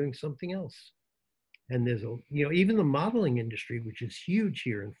job doing something else. And there's even the modeling industry, which is huge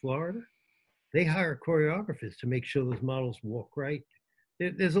here in Florida, they hire choreographers to make sure those models walk right.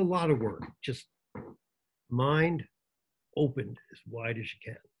 There's a lot of work. Just mind opened as wide as you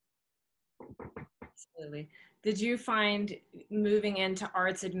can. Absolutely. Did you find moving into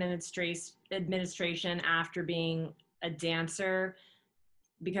arts administration after being a dancer,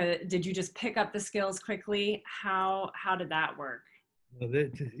 because did you just pick up the skills quickly? How did that work? Well,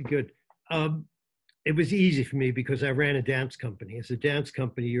 that's good. It was easy for me because I ran a dance company. As a dance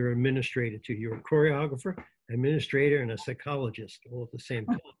company, you're an administrator too. You're a choreographer, administrator, and a psychologist all at the same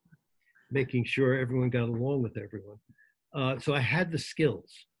time, making sure everyone got along with everyone. So I had the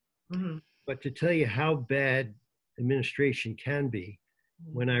skills. Mm-hmm. But to tell you how bad administration can be,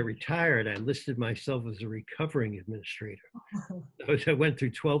 when I retired, I listed myself as a recovering administrator. I went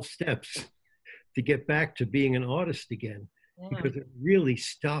through 12 steps to get back to being an artist again, because it really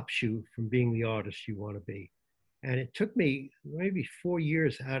stops you from being the artist you want to be. And it took me maybe 4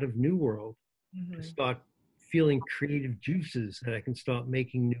 years out of New World to start feeling creative juices that I can start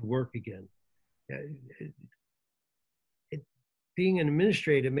making new work again. Being an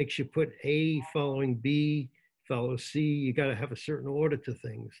administrator makes you put A following B, follow C. You got to have a certain order to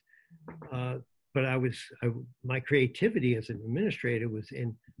things. But my creativity as an administrator was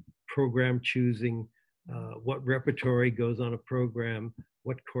in program choosing, what repertory goes on a program,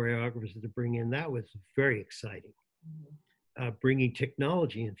 what choreographers to bring in. That was very exciting. Bringing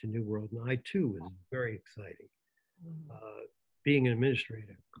technology into New World, and I too was very exciting. Being an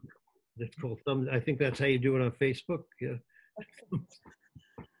administrator, that's called I think that's how you do it on Facebook. Yeah.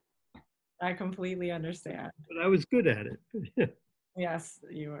 I completely understand. But I was good at it. Yes,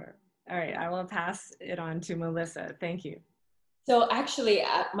 you were. All right, I will pass it on to Melissa. Thank you. So actually,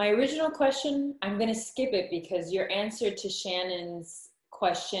 my original question, I'm going to skip it because your answer to Shannon's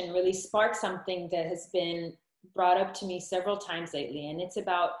question really sparked something that has been brought up to me several times lately. And it's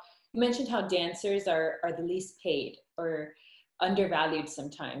about, you mentioned how dancers are the least paid or undervalued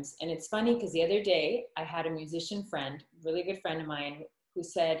sometimes. And it's funny because the other day I had a musician friend, really good friend of mine, who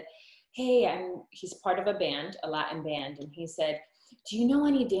said, hey, he's part of a band, a Latin band. And he said, do you know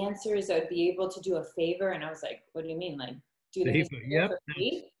any dancers that would be able to do a favor? And I was like, what do you mean? Like, do the music for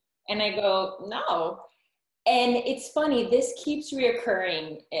free? And I go, no. And it's funny, this keeps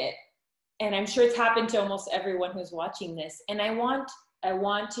reoccurring. And I'm sure it's happened to almost everyone who's watching this. And I want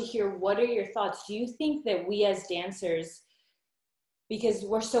to hear, what are your thoughts? Do you think that we as dancers, because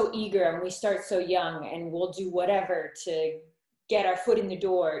we're so eager and we start so young and we'll do whatever to get our foot in the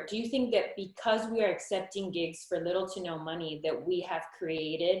door, do you think that because we are accepting gigs for little to no money, that we have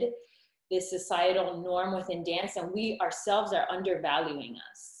created this societal norm within dance and we ourselves are undervaluing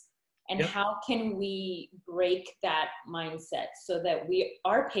us? And how can we break that mindset so that we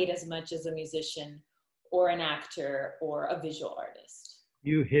are paid as much as a musician or an actor or a visual artist?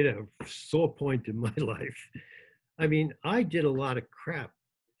 You hit a sore point in my life. I mean, I did a lot of crap.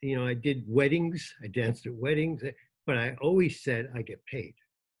 I did weddings, I danced at weddings, but I always said I get paid.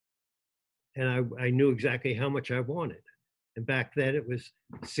 And I knew exactly how much I wanted. And back then it was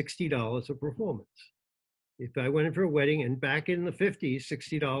 $60 a performance. If I went in for a wedding, and back in the 50s,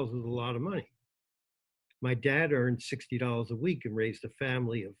 $60 was a lot of money. My dad earned $60 a week and raised a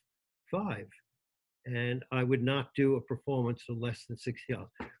family of 5. And I would not do a performance for less than $60.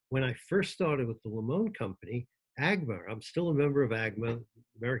 When I first started with the Lamone Company, AGMA, I'm still a member of AGMA,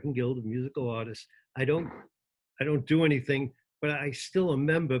 American Guild of Musical Artists. I don't do anything, but I still a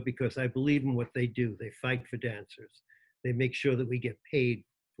member because I believe in what they do. They fight for dancers. They make sure that we get paid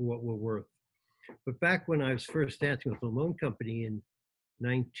for what we're worth. But back when I was first dancing with the Lamone Company in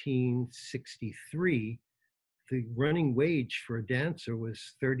 1963, the running wage for a dancer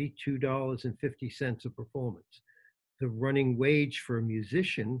was $32.50 a performance. The running wage for a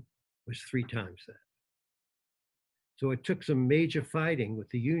musician was 3 times that. So it took some major fighting with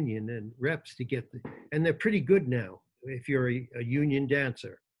the union and reps to get and they're pretty good now. If you're a union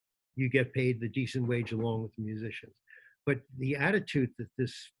dancer, you get paid the decent wage along with the musicians. But the attitude that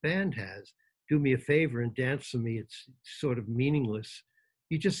this band has, do me a favor and dance for me, it's sort of meaningless.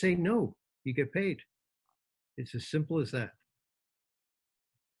 You just say no, you get paid. It's as simple as that.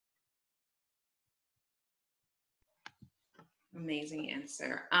 Amazing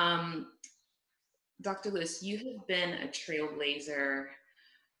answer. Dr. Lewis, you have been a trailblazer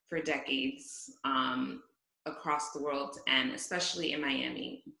for decades. across the world and especially in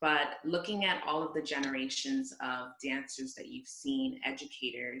Miami, but looking at all of the generations of dancers that you've seen,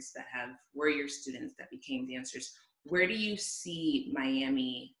 educators that were your students that became dancers, where do you see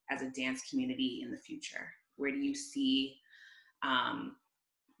Miami as a dance community in the future? Where do you see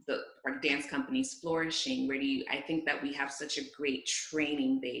our dance companies flourishing? I think that we have such a great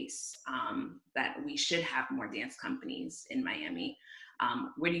training base that we should have more dance companies in Miami.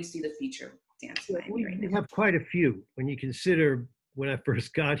 Where do you see the future of dance in Miami right now? We have quite a few. When you consider when I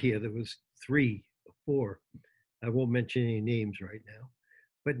first got here, there was 3 or 4. I won't mention any names right now.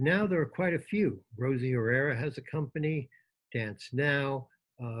 But now there are quite a few. Rosie Herrera has a company, Dance Now,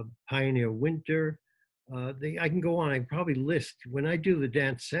 Pioneer Winter. I can go on. I can probably list. When I do the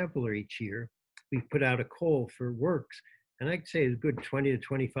dance sampler each year, we put out a call for works. And I'd say there's a good 20 to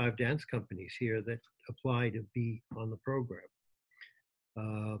 25 dance companies here that apply to be on the program.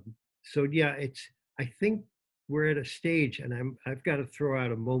 So yeah, I think we're at a stage, and I've got to throw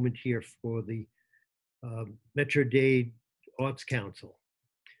out a moment here for the Metro-Dade Arts Council.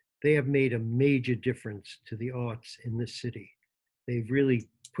 They have made a major difference to the arts in this city. They've really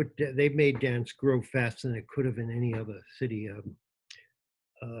they've made dance grow faster than it could have in any other city.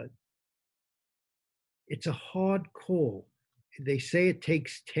 It's a hard call. They say it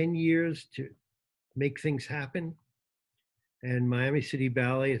takes 10 years to make things happen. And Miami City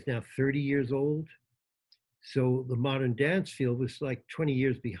Ballet is now 30 years old. So the modern dance field was like 20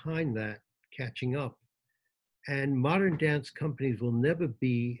 years behind that, catching up. And modern dance companies will never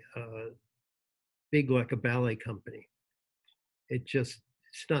be big like a ballet company. It's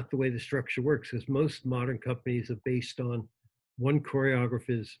not the way the structure works, because most modern companies are based on one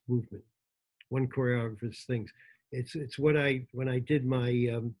choreographer's movement, one choreographer's things. It's when I did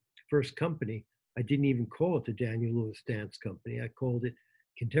my first company, I didn't even call it the Daniel Lewis Dance Company. I called it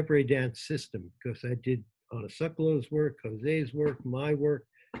Contemporary Dance System, because I did Anna Sokolo's work, Jose's work, my work,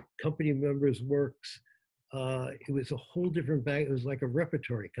 company members' works. It was a whole different bag. It was like a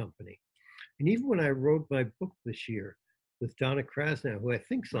repertory company. And even when I wrote my book this year with Donna Krasnow, who I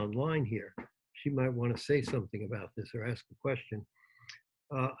think's online here, she might want to say something about this or ask a question.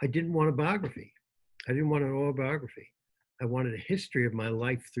 I didn't want a biography. I didn't want an autobiography. I wanted a history of my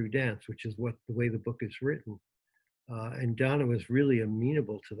life through dance, which is the way the book is written. And Donna was really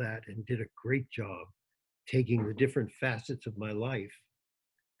amenable to that and did a great job taking the different facets of my life,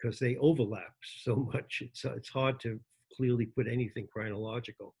 because they overlap so much. It's hard to clearly put anything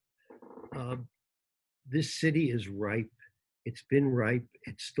chronological. This city is ripe. It's been ripe.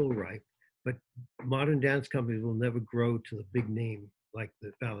 It's still ripe. But modern dance companies will never grow to the big name like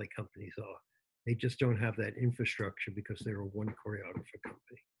the ballet companies are. They just don't have that infrastructure because they're a one choreographer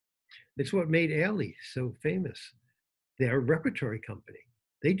company. It's what made Ailey so famous. They're a repertory company.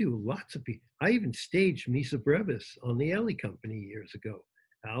 They do lots of people. I even staged Misa Brevis on the Ailey company years ago.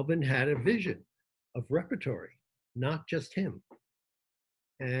 Alvin had a vision of repertory, not just him.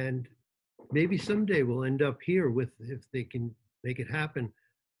 And maybe someday we'll end up here with, if they can make it happen,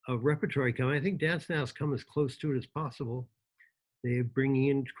 a repertory company. I think Dance Now has come as close to it as possible. They're bringing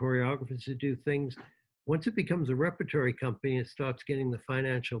in choreographers to do things. Once it becomes a repertory company and starts getting the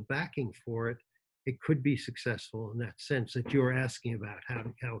financial backing for it, it could be successful in that sense that you're asking about,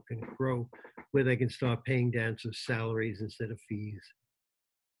 how it can grow, where they can start paying dancers salaries instead of fees.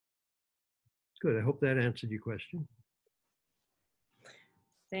 Good, I hope that answered your question.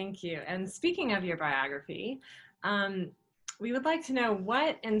 Thank you. And speaking of your biography, we would like to know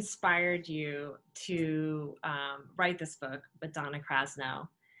what inspired you to write this book with Donna Krasnow.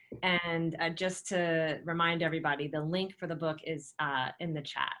 And just to remind everybody, the link for the book is in the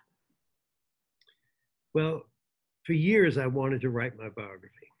chat. Well, for years I wanted to write my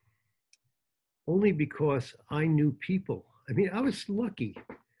biography, only because I knew people. I mean, I was lucky.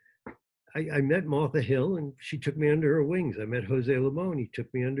 I met Martha Hill and she took me under her wings. I met Jose Limon, he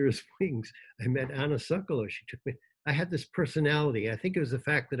took me under his wings. I met Anna Sokolo, she took me. I had this personality. I think it was the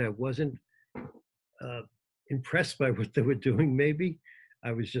fact that I wasn't impressed by what they were doing, maybe.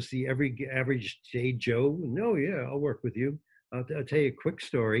 I was just the average day Joe. No, yeah, I'll work with you. I'll tell you a quick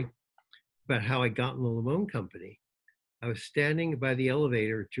story about how I got in the Limon Company. I was standing by the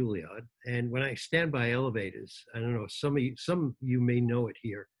elevator at Juilliard, and when I stand by elevators, I don't know, some of you may know it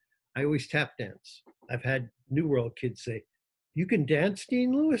here, I always tap dance. I've had New World kids say, "You can dance,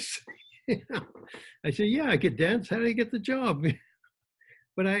 Dean Lewis?" I say, "Yeah, I could dance. How did I get the job?"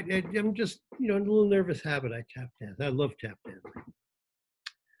 But I'm just, a little nervous habit. I tap dance. I love tap dancing.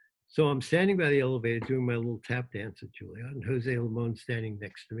 So I'm standing by the elevator doing my little tap dance at Juilliard, and Jose Limon's standing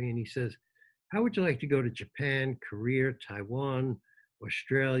next to me, and he says, "How would you like to go to Japan, Korea, Taiwan,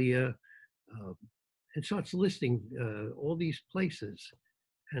 Australia, and starts listing all these places.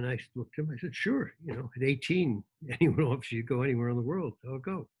 And I looked at him, I said, sure, you know, at 18, anyone offers you to go anywhere in the world, I'll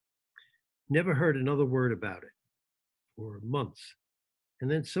go. Never heard another word about it for months. And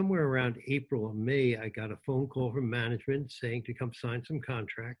then somewhere around April or May, I got a phone call from management saying to come sign some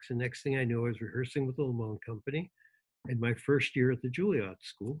contracts. And next thing I knew, I was rehearsing with the loan company. And my first year at the Juilliard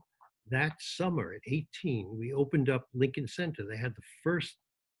School, that summer at 18, we opened up Lincoln Center. They had the first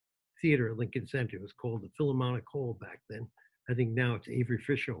theater at Lincoln Center. It was called the Philharmonic Hall back then. I think now it's Avery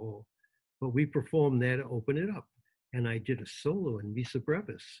Fisher Hall. But we performed there to open it up. And I did a solo in Missa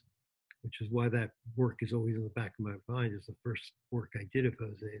Brevis, which is why that work is always in the back of my mind, is the first work I did of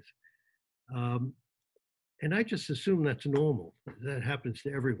Jose's. And I just assume that's normal. That happens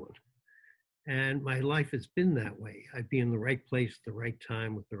to everyone. And my life has been that way. I'd be in the right place at the right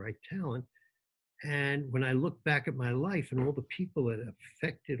time with the right talent. And when I look back at my life and all the people that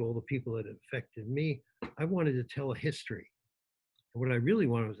affected me, I wanted to tell a history. And what I really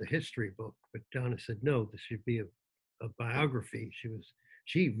wanted was a history book. But Donna said, no, this should be a biography.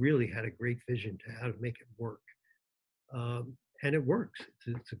 She really had a great vision to how to make it work. And it works.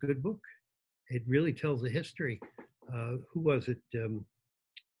 It's a good book. It really tells a history. Who was it?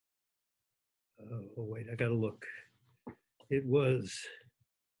 Oh, wait, I got to look. It was,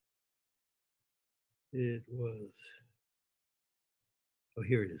 oh,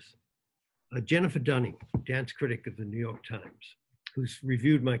 here it is. Jennifer Dunning, dance critic of the New York Times, who's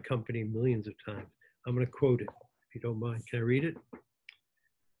reviewed my company millions of times. I'm going to quote it, if you don't mind. Can I read it?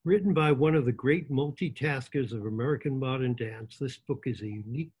 Written by one of the great multitaskers of American modern dance, this book is a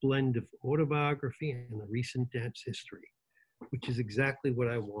unique blend of autobiography and the recent dance history, which is exactly what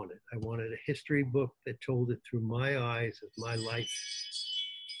I wanted. I wanted a history book that told it through my eyes as my life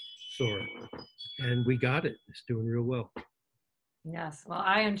saw it. And we got it. It's doing real well. Yes, well,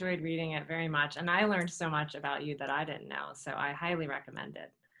 I enjoyed reading it very much, and I learned so much about you that I didn't know, so I highly recommend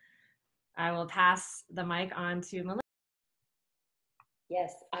it. I will pass the mic on to Melissa.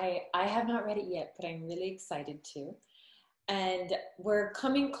 Yes, I have not read it yet, but I'm really excited to. And we're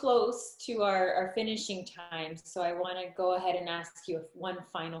coming close to our finishing time, so I want to go ahead and ask you one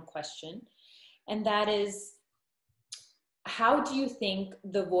final question, and that is, how do you think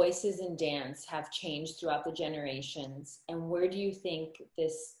the voices in dance have changed throughout the generations, and where do you think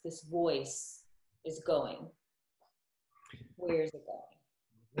this voice is going? Where is it going?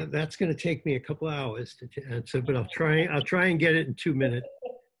 That's going to take me a couple hours to answer, but I'll try and get it in 2 minutes.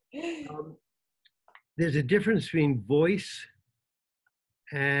 There's a difference between voice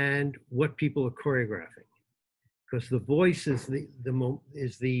and what people are choreographing, because the voice is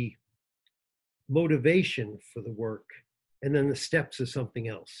the motivation for the work, and then the steps are something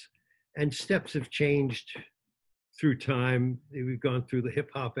else. And steps have changed through time. We've gone through the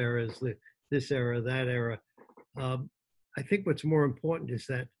hip hop eras, this era, that era. I think what's more important is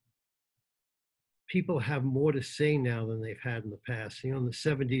that people have more to say now than they've had in the past. You know, in the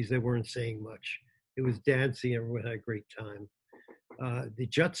 70s, they weren't saying much. It was dancing, everyone had a great time. The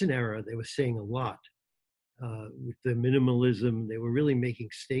Judson era, they were saying a lot. With the minimalism, they were really making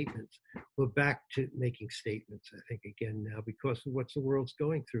statements. We're back to making statements, I think, again now, because of what the world's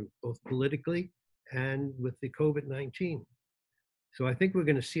going through, both politically and with the COVID-19. So I think we're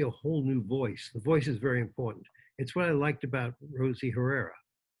going to see a whole new voice. The voice is very important. It's what I liked about Rosie Herrera.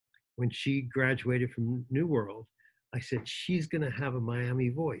 When she graduated from New World, I said, she's going to have a Miami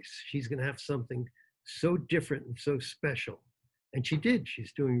voice. She's going to have something so different and so special. And she did.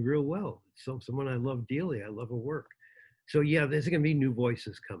 She's doing real well. Someone I love dearly. I love her work. So yeah, there's going to be new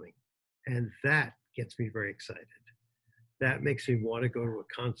voices coming. And that gets me very excited. That makes me want to go to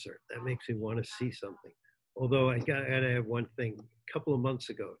a concert. That makes me want to see something. Although I got to have one thing. A couple of months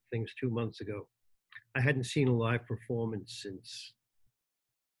ago, 2 months ago, I hadn't seen a live performance since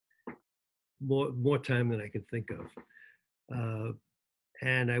more time than I can think of.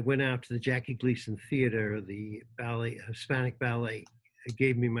 And I went out to the Jackie Gleason Theater, the ballet, Hispanic ballet. It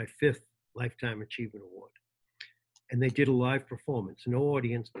gave me my 5th Lifetime Achievement Award. And they did a live performance, no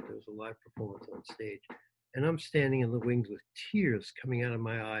audience, but there was a live performance on stage. And I'm standing in the wings with tears coming out of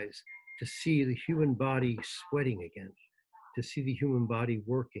my eyes to see the human body sweating again, to see the human body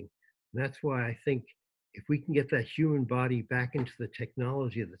working. And that's why I think if we can get that human body back into the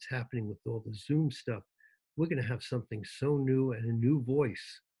technology that's happening with all the Zoom stuff, we're going to have something so new and a new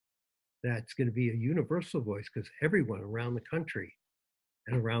voice that's going to be a universal voice, because everyone around the country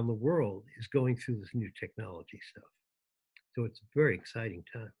and around the world is going through this new technology stuff. So it's a very exciting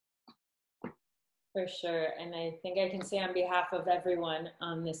time. For sure. And I think I can say on behalf of everyone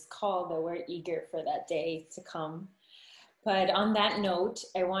on this call that we're eager for that day to come. But on that note,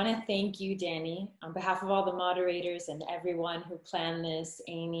 I want to thank you, Danny, on behalf of all the moderators and everyone who planned this,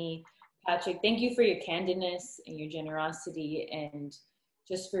 Amy, Patrick, thank you for your candidness and your generosity and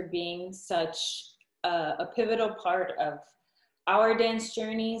just for being such a pivotal part of our dance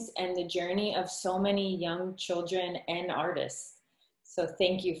journeys and the journey of so many young children and artists. So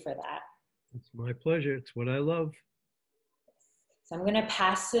thank you for that. It's my pleasure. It's what I love. So I'm going to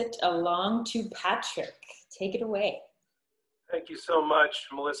pass it along to Patrick. Take it away. Thank you so much,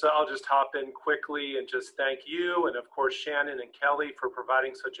 Melissa. I'll just hop in quickly and just thank you and of course Shannon and Kelly for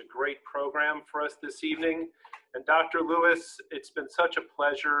providing such a great program for us this evening. And Dr. Lewis, it's been such a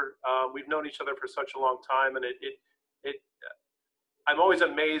pleasure. We've known each other for such a long time, and I'm always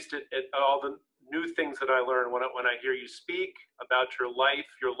amazed at all the new things that I learn when I hear you speak about your life,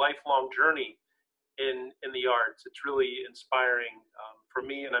 your lifelong journey in the arts. It's really inspiring for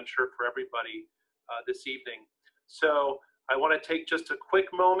me, and I'm sure for everybody this evening. So I want to take just a quick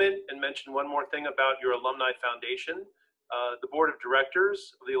moment and mention one more thing about your Alumni Foundation. The Board of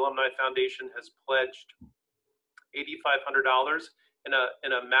Directors of the Alumni Foundation has pledged $8,500 in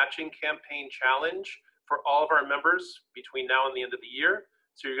a matching campaign challenge for all of our members between now and the end of the year.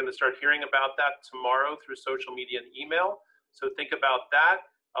 So you're going to start hearing about that tomorrow through social media and email. So think about that.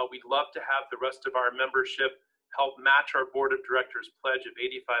 We'd love to have the rest of our membership help match our Board of Directors pledge of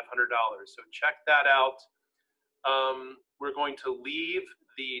 $8,500. So check that out. We're going to leave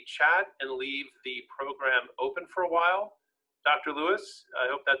the chat and leave the program open for a while. Dr. Lewis, I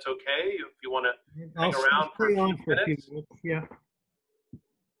hope that's okay. If you want to hang around for a few minutes. Yeah.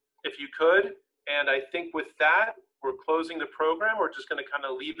 If you could. And I think with that, we're closing the program. We're just going to kind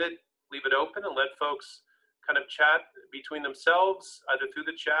of leave it open and let folks kind of chat between themselves, either through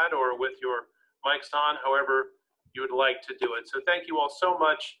the chat or with your mics on, however you would like to do it. So thank you all so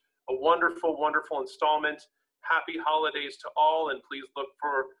much. A wonderful, wonderful installment. Happy holidays to all, and please look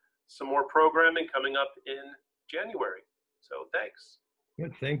for some more programming coming up in January. So thanks.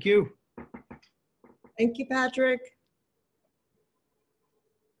 Good, thank you. Thank you, Patrick.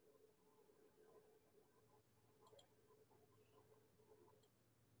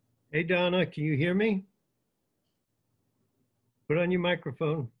 Hey, Donna, can you hear me? Put on your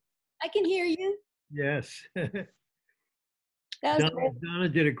microphone. I can hear you. Yes. That was great. Donna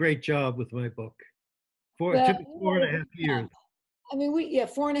did a great job with my book. Well, it took me 4.5 years. I mean,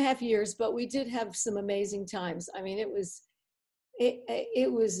 4.5 years, but we did have some amazing times. I mean, it was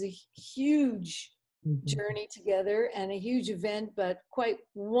a huge journey together and a huge event, but quite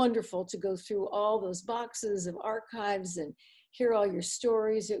wonderful to go through all those boxes of archives and hear all your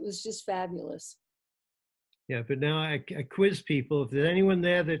stories. It was just fabulous. Yeah, but now I quiz people. If there's anyone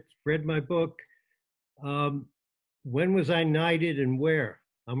there that read my book, when was I knighted and where?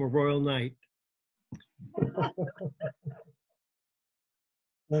 I'm a royal knight. I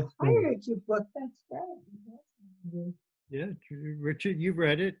read your book. That's great. Yeah, Richard, you've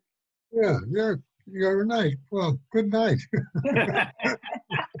read it. Yeah, you're right. Well, good night.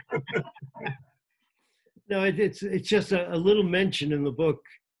 No, it's just a little mention in the book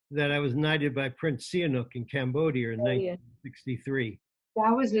that I was knighted by Prince Sihanouk in Cambodia in 1963. That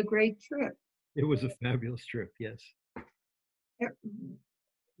was a great trip. It was a fabulous trip, yes.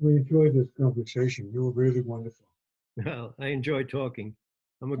 We enjoyed this conversation. You were really wonderful. Well, I enjoy talking.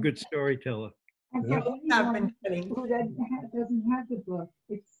 I'm a good storyteller. And for anyone who doesn't have the book,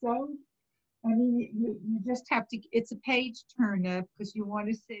 it's so, I mean, you just have to, it's a page turner because you want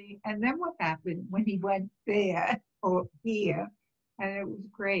to see, and then what happened when he went there or here, and it was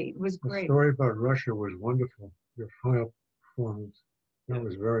great. It was great. The story about Russia was wonderful. Your final performance, that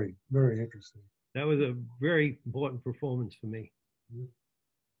was very, very interesting. That was a very important performance for me.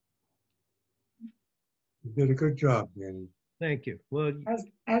 You did a good job, Danny. Thank you. Well,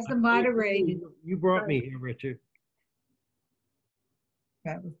 as the moderator, you brought me here, Richard.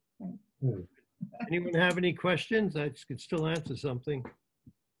 that was, Anyone have any questions? I could still answer something.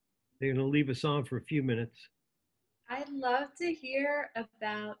 They're going to leave us on for a few minutes. I'd love to hear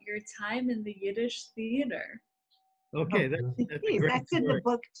about your time in the Yiddish theater. Okay, that's a great that's in the story.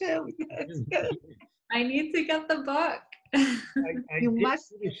 book too. That's good. I need to get the book. I You did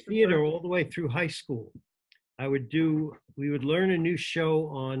must Yiddish get the theater book. all the way through high school. We would learn a new show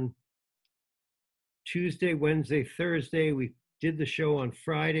on Tuesday, Wednesday, Thursday. We did the show on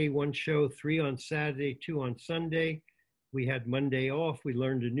Friday, one show, 3 on Saturday, 2 on Sunday. We had Monday off. We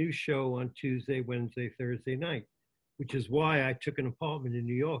learned a new show on Tuesday, Wednesday, Thursday night, which is why I took an apartment in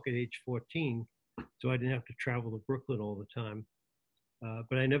New York at age 14, so I didn't have to travel to Brooklyn all the time.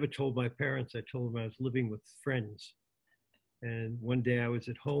 But I never told my parents. I told them I was living with friends. And one day I was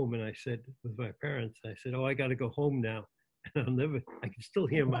at home and I said, with my parents, I said, oh, I got to go home now. I can still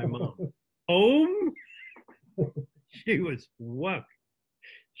hear my mom. Home? She was, what?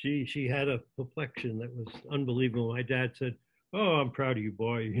 She had a complexion that was unbelievable. My dad said, "Oh, I'm proud of you,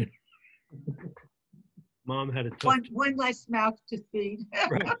 boy." Mom had a tough one less mouth to feed.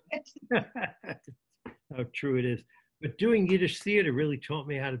 Right. How true it is. But doing Yiddish theater really taught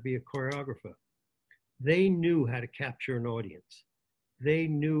me how to be a choreographer. They knew how to capture an audience. They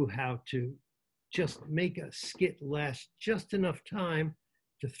knew how to just make a skit last just enough time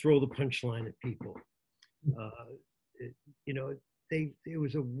to throw the punchline at people. It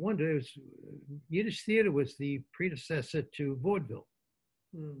was a wonder. Yiddish theater was the predecessor to vaudeville.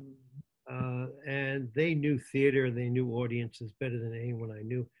 And they knew theater, they knew audiences better than anyone I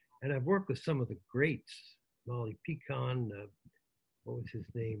knew. And I've worked with some of the greats, Molly Pecan, what was his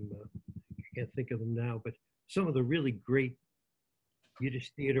name? I can't think of them now, but some of the really great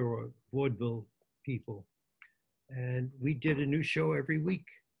Yiddish theater or vaudeville people. And we did a new show every week.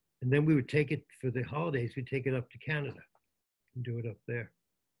 And then we would take it for the holidays, we'd take it up to Canada and do it up there.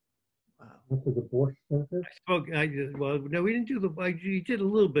 Went to the Borscht Circuit? Well, no, we didn't do we did a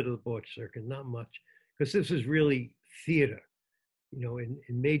little bit of the Borscht Circuit, not much, because this was really theater, in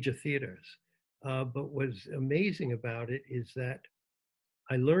major theaters. But what's amazing about it is that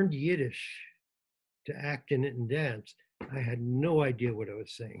I learned Yiddish to act in it and dance. I had no idea what I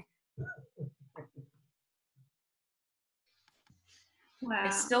was saying. Wow. I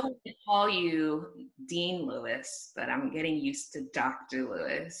still call you Dean Lewis, but I'm getting used to Dr.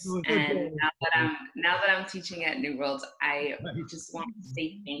 Lewis. And now that I'm teaching at New World, I just want to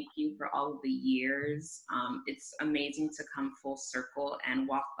say thank you for all of the years. It's amazing to come full circle and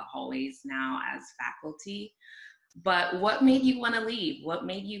walk the hallways now as faculty. But what made you want to leave? What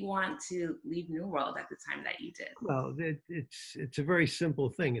made you want to leave New World at the time that you did? Well, it's a very simple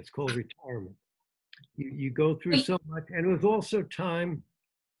thing. It's called retirement. You go through so much, and it was also time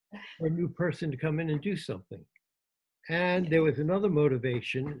for a new person to come in and do something. And there was another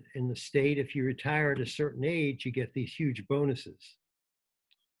motivation in the state. If you retire at a certain age, you get these huge bonuses.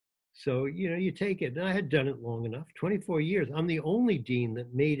 So, you take it. And I had done it long enough, 24 years. I'm the only dean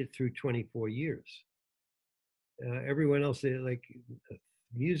that made it through 24 years. Everyone else, like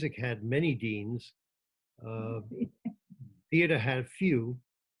music had many deans. Theater had a few.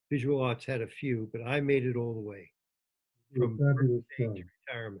 Visual arts had a few, but I made it all the way from birthday to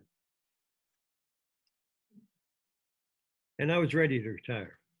retirement. And I was ready to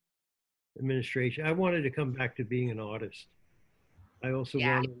retire. Administration. I wanted to come back to being an artist. I also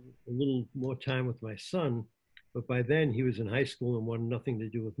wanted a little more time with my son, but by then he was in high school and wanted nothing to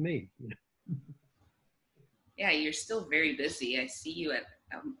do with me. Yeah, you're still very busy. I see you at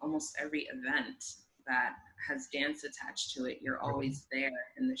almost every event that has dance attached to it. You're always there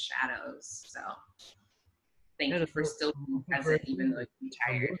in the shadows. So thank you for still being present, even though you're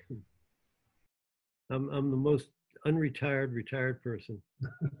tired. I'm the most unretired, retired person.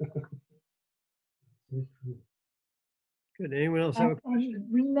 Good. Anyone else have a question?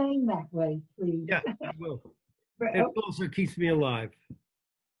 Remain that way, please. Yeah, I will. It also keeps me alive.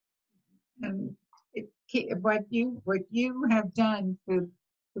 What you have done for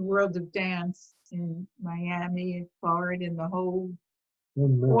the world of dance in Miami and Florida and the whole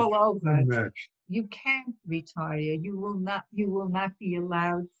all over. You can't retire. You will not be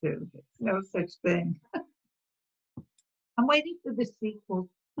allowed to. There's no such thing. I'm waiting for the sequel.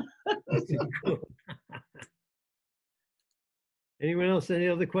 Anyone else, any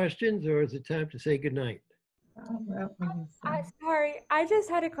other questions, or is it time to say goodnight? Sorry, I just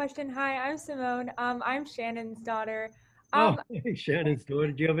had a question. Hi, I'm Simone. I'm Shannon's daughter. Hey, Shannon's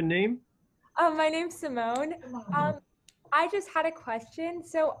daughter. Do you have a name? My name's Simone. I just had a question.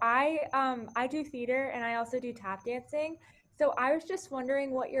 So I do theater and I also do tap dancing. So I was just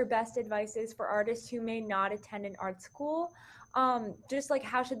wondering what your best advice is for artists who may not attend an art school. Just like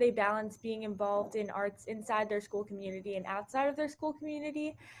how should they balance being involved in arts inside their school community and outside of their school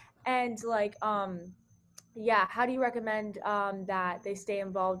community? And like, how do you recommend that they stay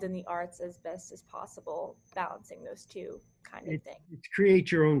involved in the arts as best as possible, balancing those two kind of things? It's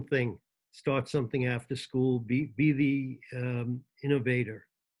create your own thing. Start something after school. Be the innovator.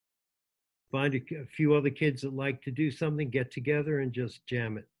 Find a few other kids that like to do something, get together and just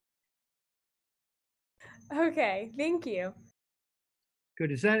jam it. Okay, thank you.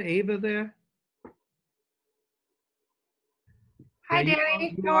 Good. Is that Ava there? Hi,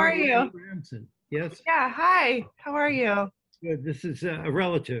 Danny. How are you? Ramson. Yes. Yeah. Hi. How are you? Good. This is a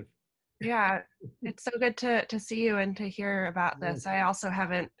relative. Yeah. It's so good to see you and to hear about this. I also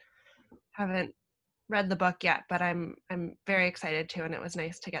haven't read the book yet, but I'm very excited to, and it was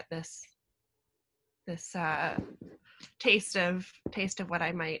nice to get this taste of what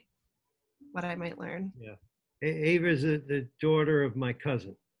I might learn. Yeah. Ava's the daughter of my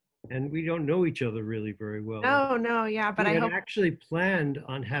cousin, and we don't know each other really very well. No, yeah, but we I had hope actually planned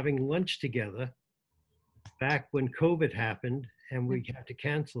on having lunch together back when COVID happened, and we had to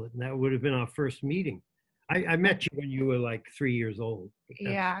cancel it, and that would have been our first meeting. I met you when you were like 3 years old.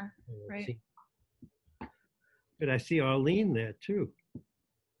 Yeah, right. But I see Arlene there too.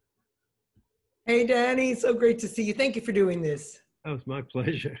 Hey, Danny, so great to see you. Thank you for doing this. Oh, it's my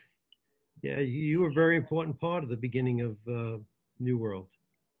pleasure. Yeah, you were a very important part of the beginning of New World.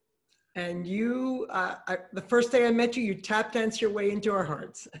 And you, the first day I met you, you tap danced your way into our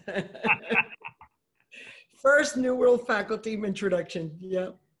hearts. First New World faculty introduction, yeah.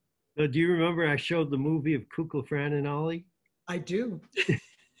 So do you remember I showed the movie of Kukla, Fran, and Ollie? I do.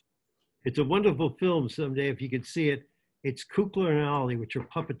 It's a wonderful film someday if you could see it. It's Kukla and Ollie, which are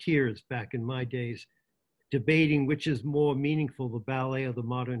puppeteers back in my days, debating which is more meaningful, the ballet or the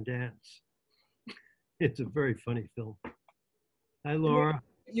modern dance. It's a very funny film. Hi, Laura.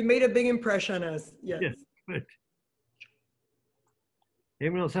 You made a big impression on us, yes. Yes, good.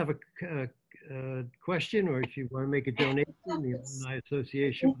 Anyone else have a question, or if you want to make a donation, the Alumni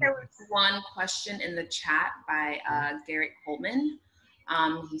Association? I think there was one question in the chat by Garrett Coleman.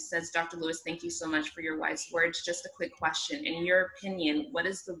 He says, Dr. Lewis, thank you so much for your wise words. Just a quick question. In your opinion, what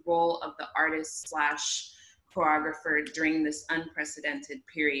is the role of the artist/choreographer during this unprecedented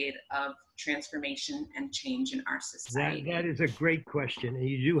period of transformation and change in our society? That is a great question, and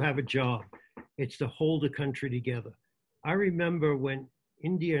you do have a job. It's to hold a country together. I remember when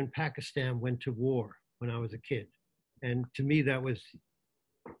India and Pakistan went to war when I was a kid, and to me that was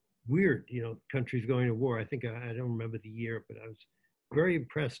weird, you know, countries going to war. I think, I don't remember the year, but I was very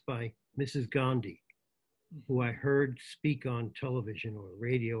impressed by Mrs. Gandhi, who I heard speak on television or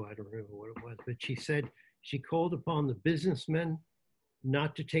radio, I don't remember what it was, but she said she called upon the businessmen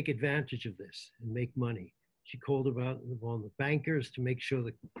not to take advantage of this and make money. She called upon the bankers to make sure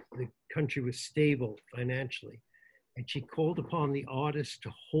that the country was stable financially. And she called upon the artists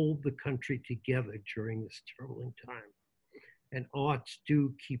to hold the country together during this troubling time. And arts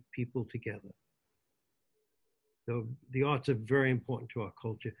do keep people together. So the arts are very important to our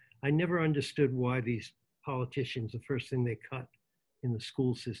culture. I never understood why these politicians, the first thing they cut in the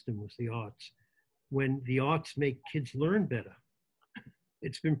school system was the arts, when the arts make kids learn better.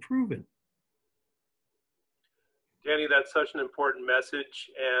 It's been proven. Danny, that's such an important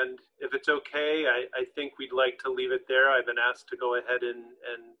message. And if it's okay, I think we'd like to leave it there. I've been asked to go ahead and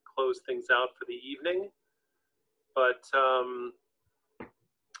close things out for the evening. But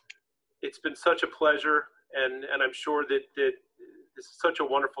it's been such a pleasure. And I'm sure that this is such a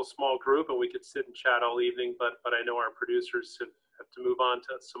wonderful small group, and we could sit and chat all evening, but I know our producers have to move on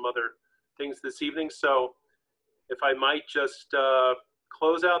to some other things this evening. So if I might just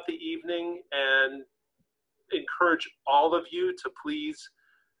close out the evening and encourage all of you to please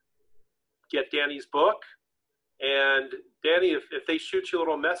get Danny's book. And Danny, if they shoot you a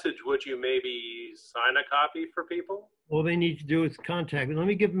little message, would you maybe sign a copy for people? All they need to do is contact me. Let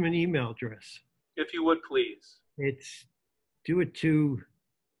me give them an email address. If you would, please. Do it to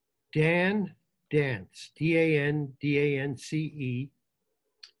Dan Dance, DANDANCE,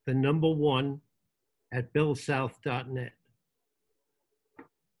 the number 1 at bellsouth.net.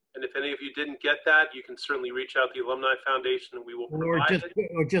 And if any of you didn't get that, you can certainly reach out to the Alumni Foundation and we will provide it.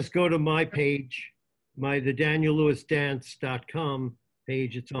 Or just go to my page, the DanielLewisDance.com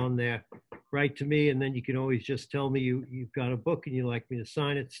page. It's on there. Write to me, and then you can always just tell me you've got a book and you'd like me to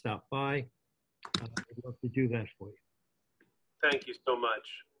sign it. Stop by. I'd love to do that for you. Thank you so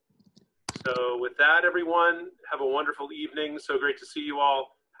much. So with that, everyone, have a wonderful evening. So great to see you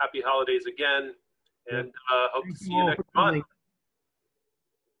all. Happy holidays again. And hope to see you next month.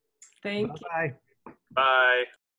 Thank you. Bye. Bye.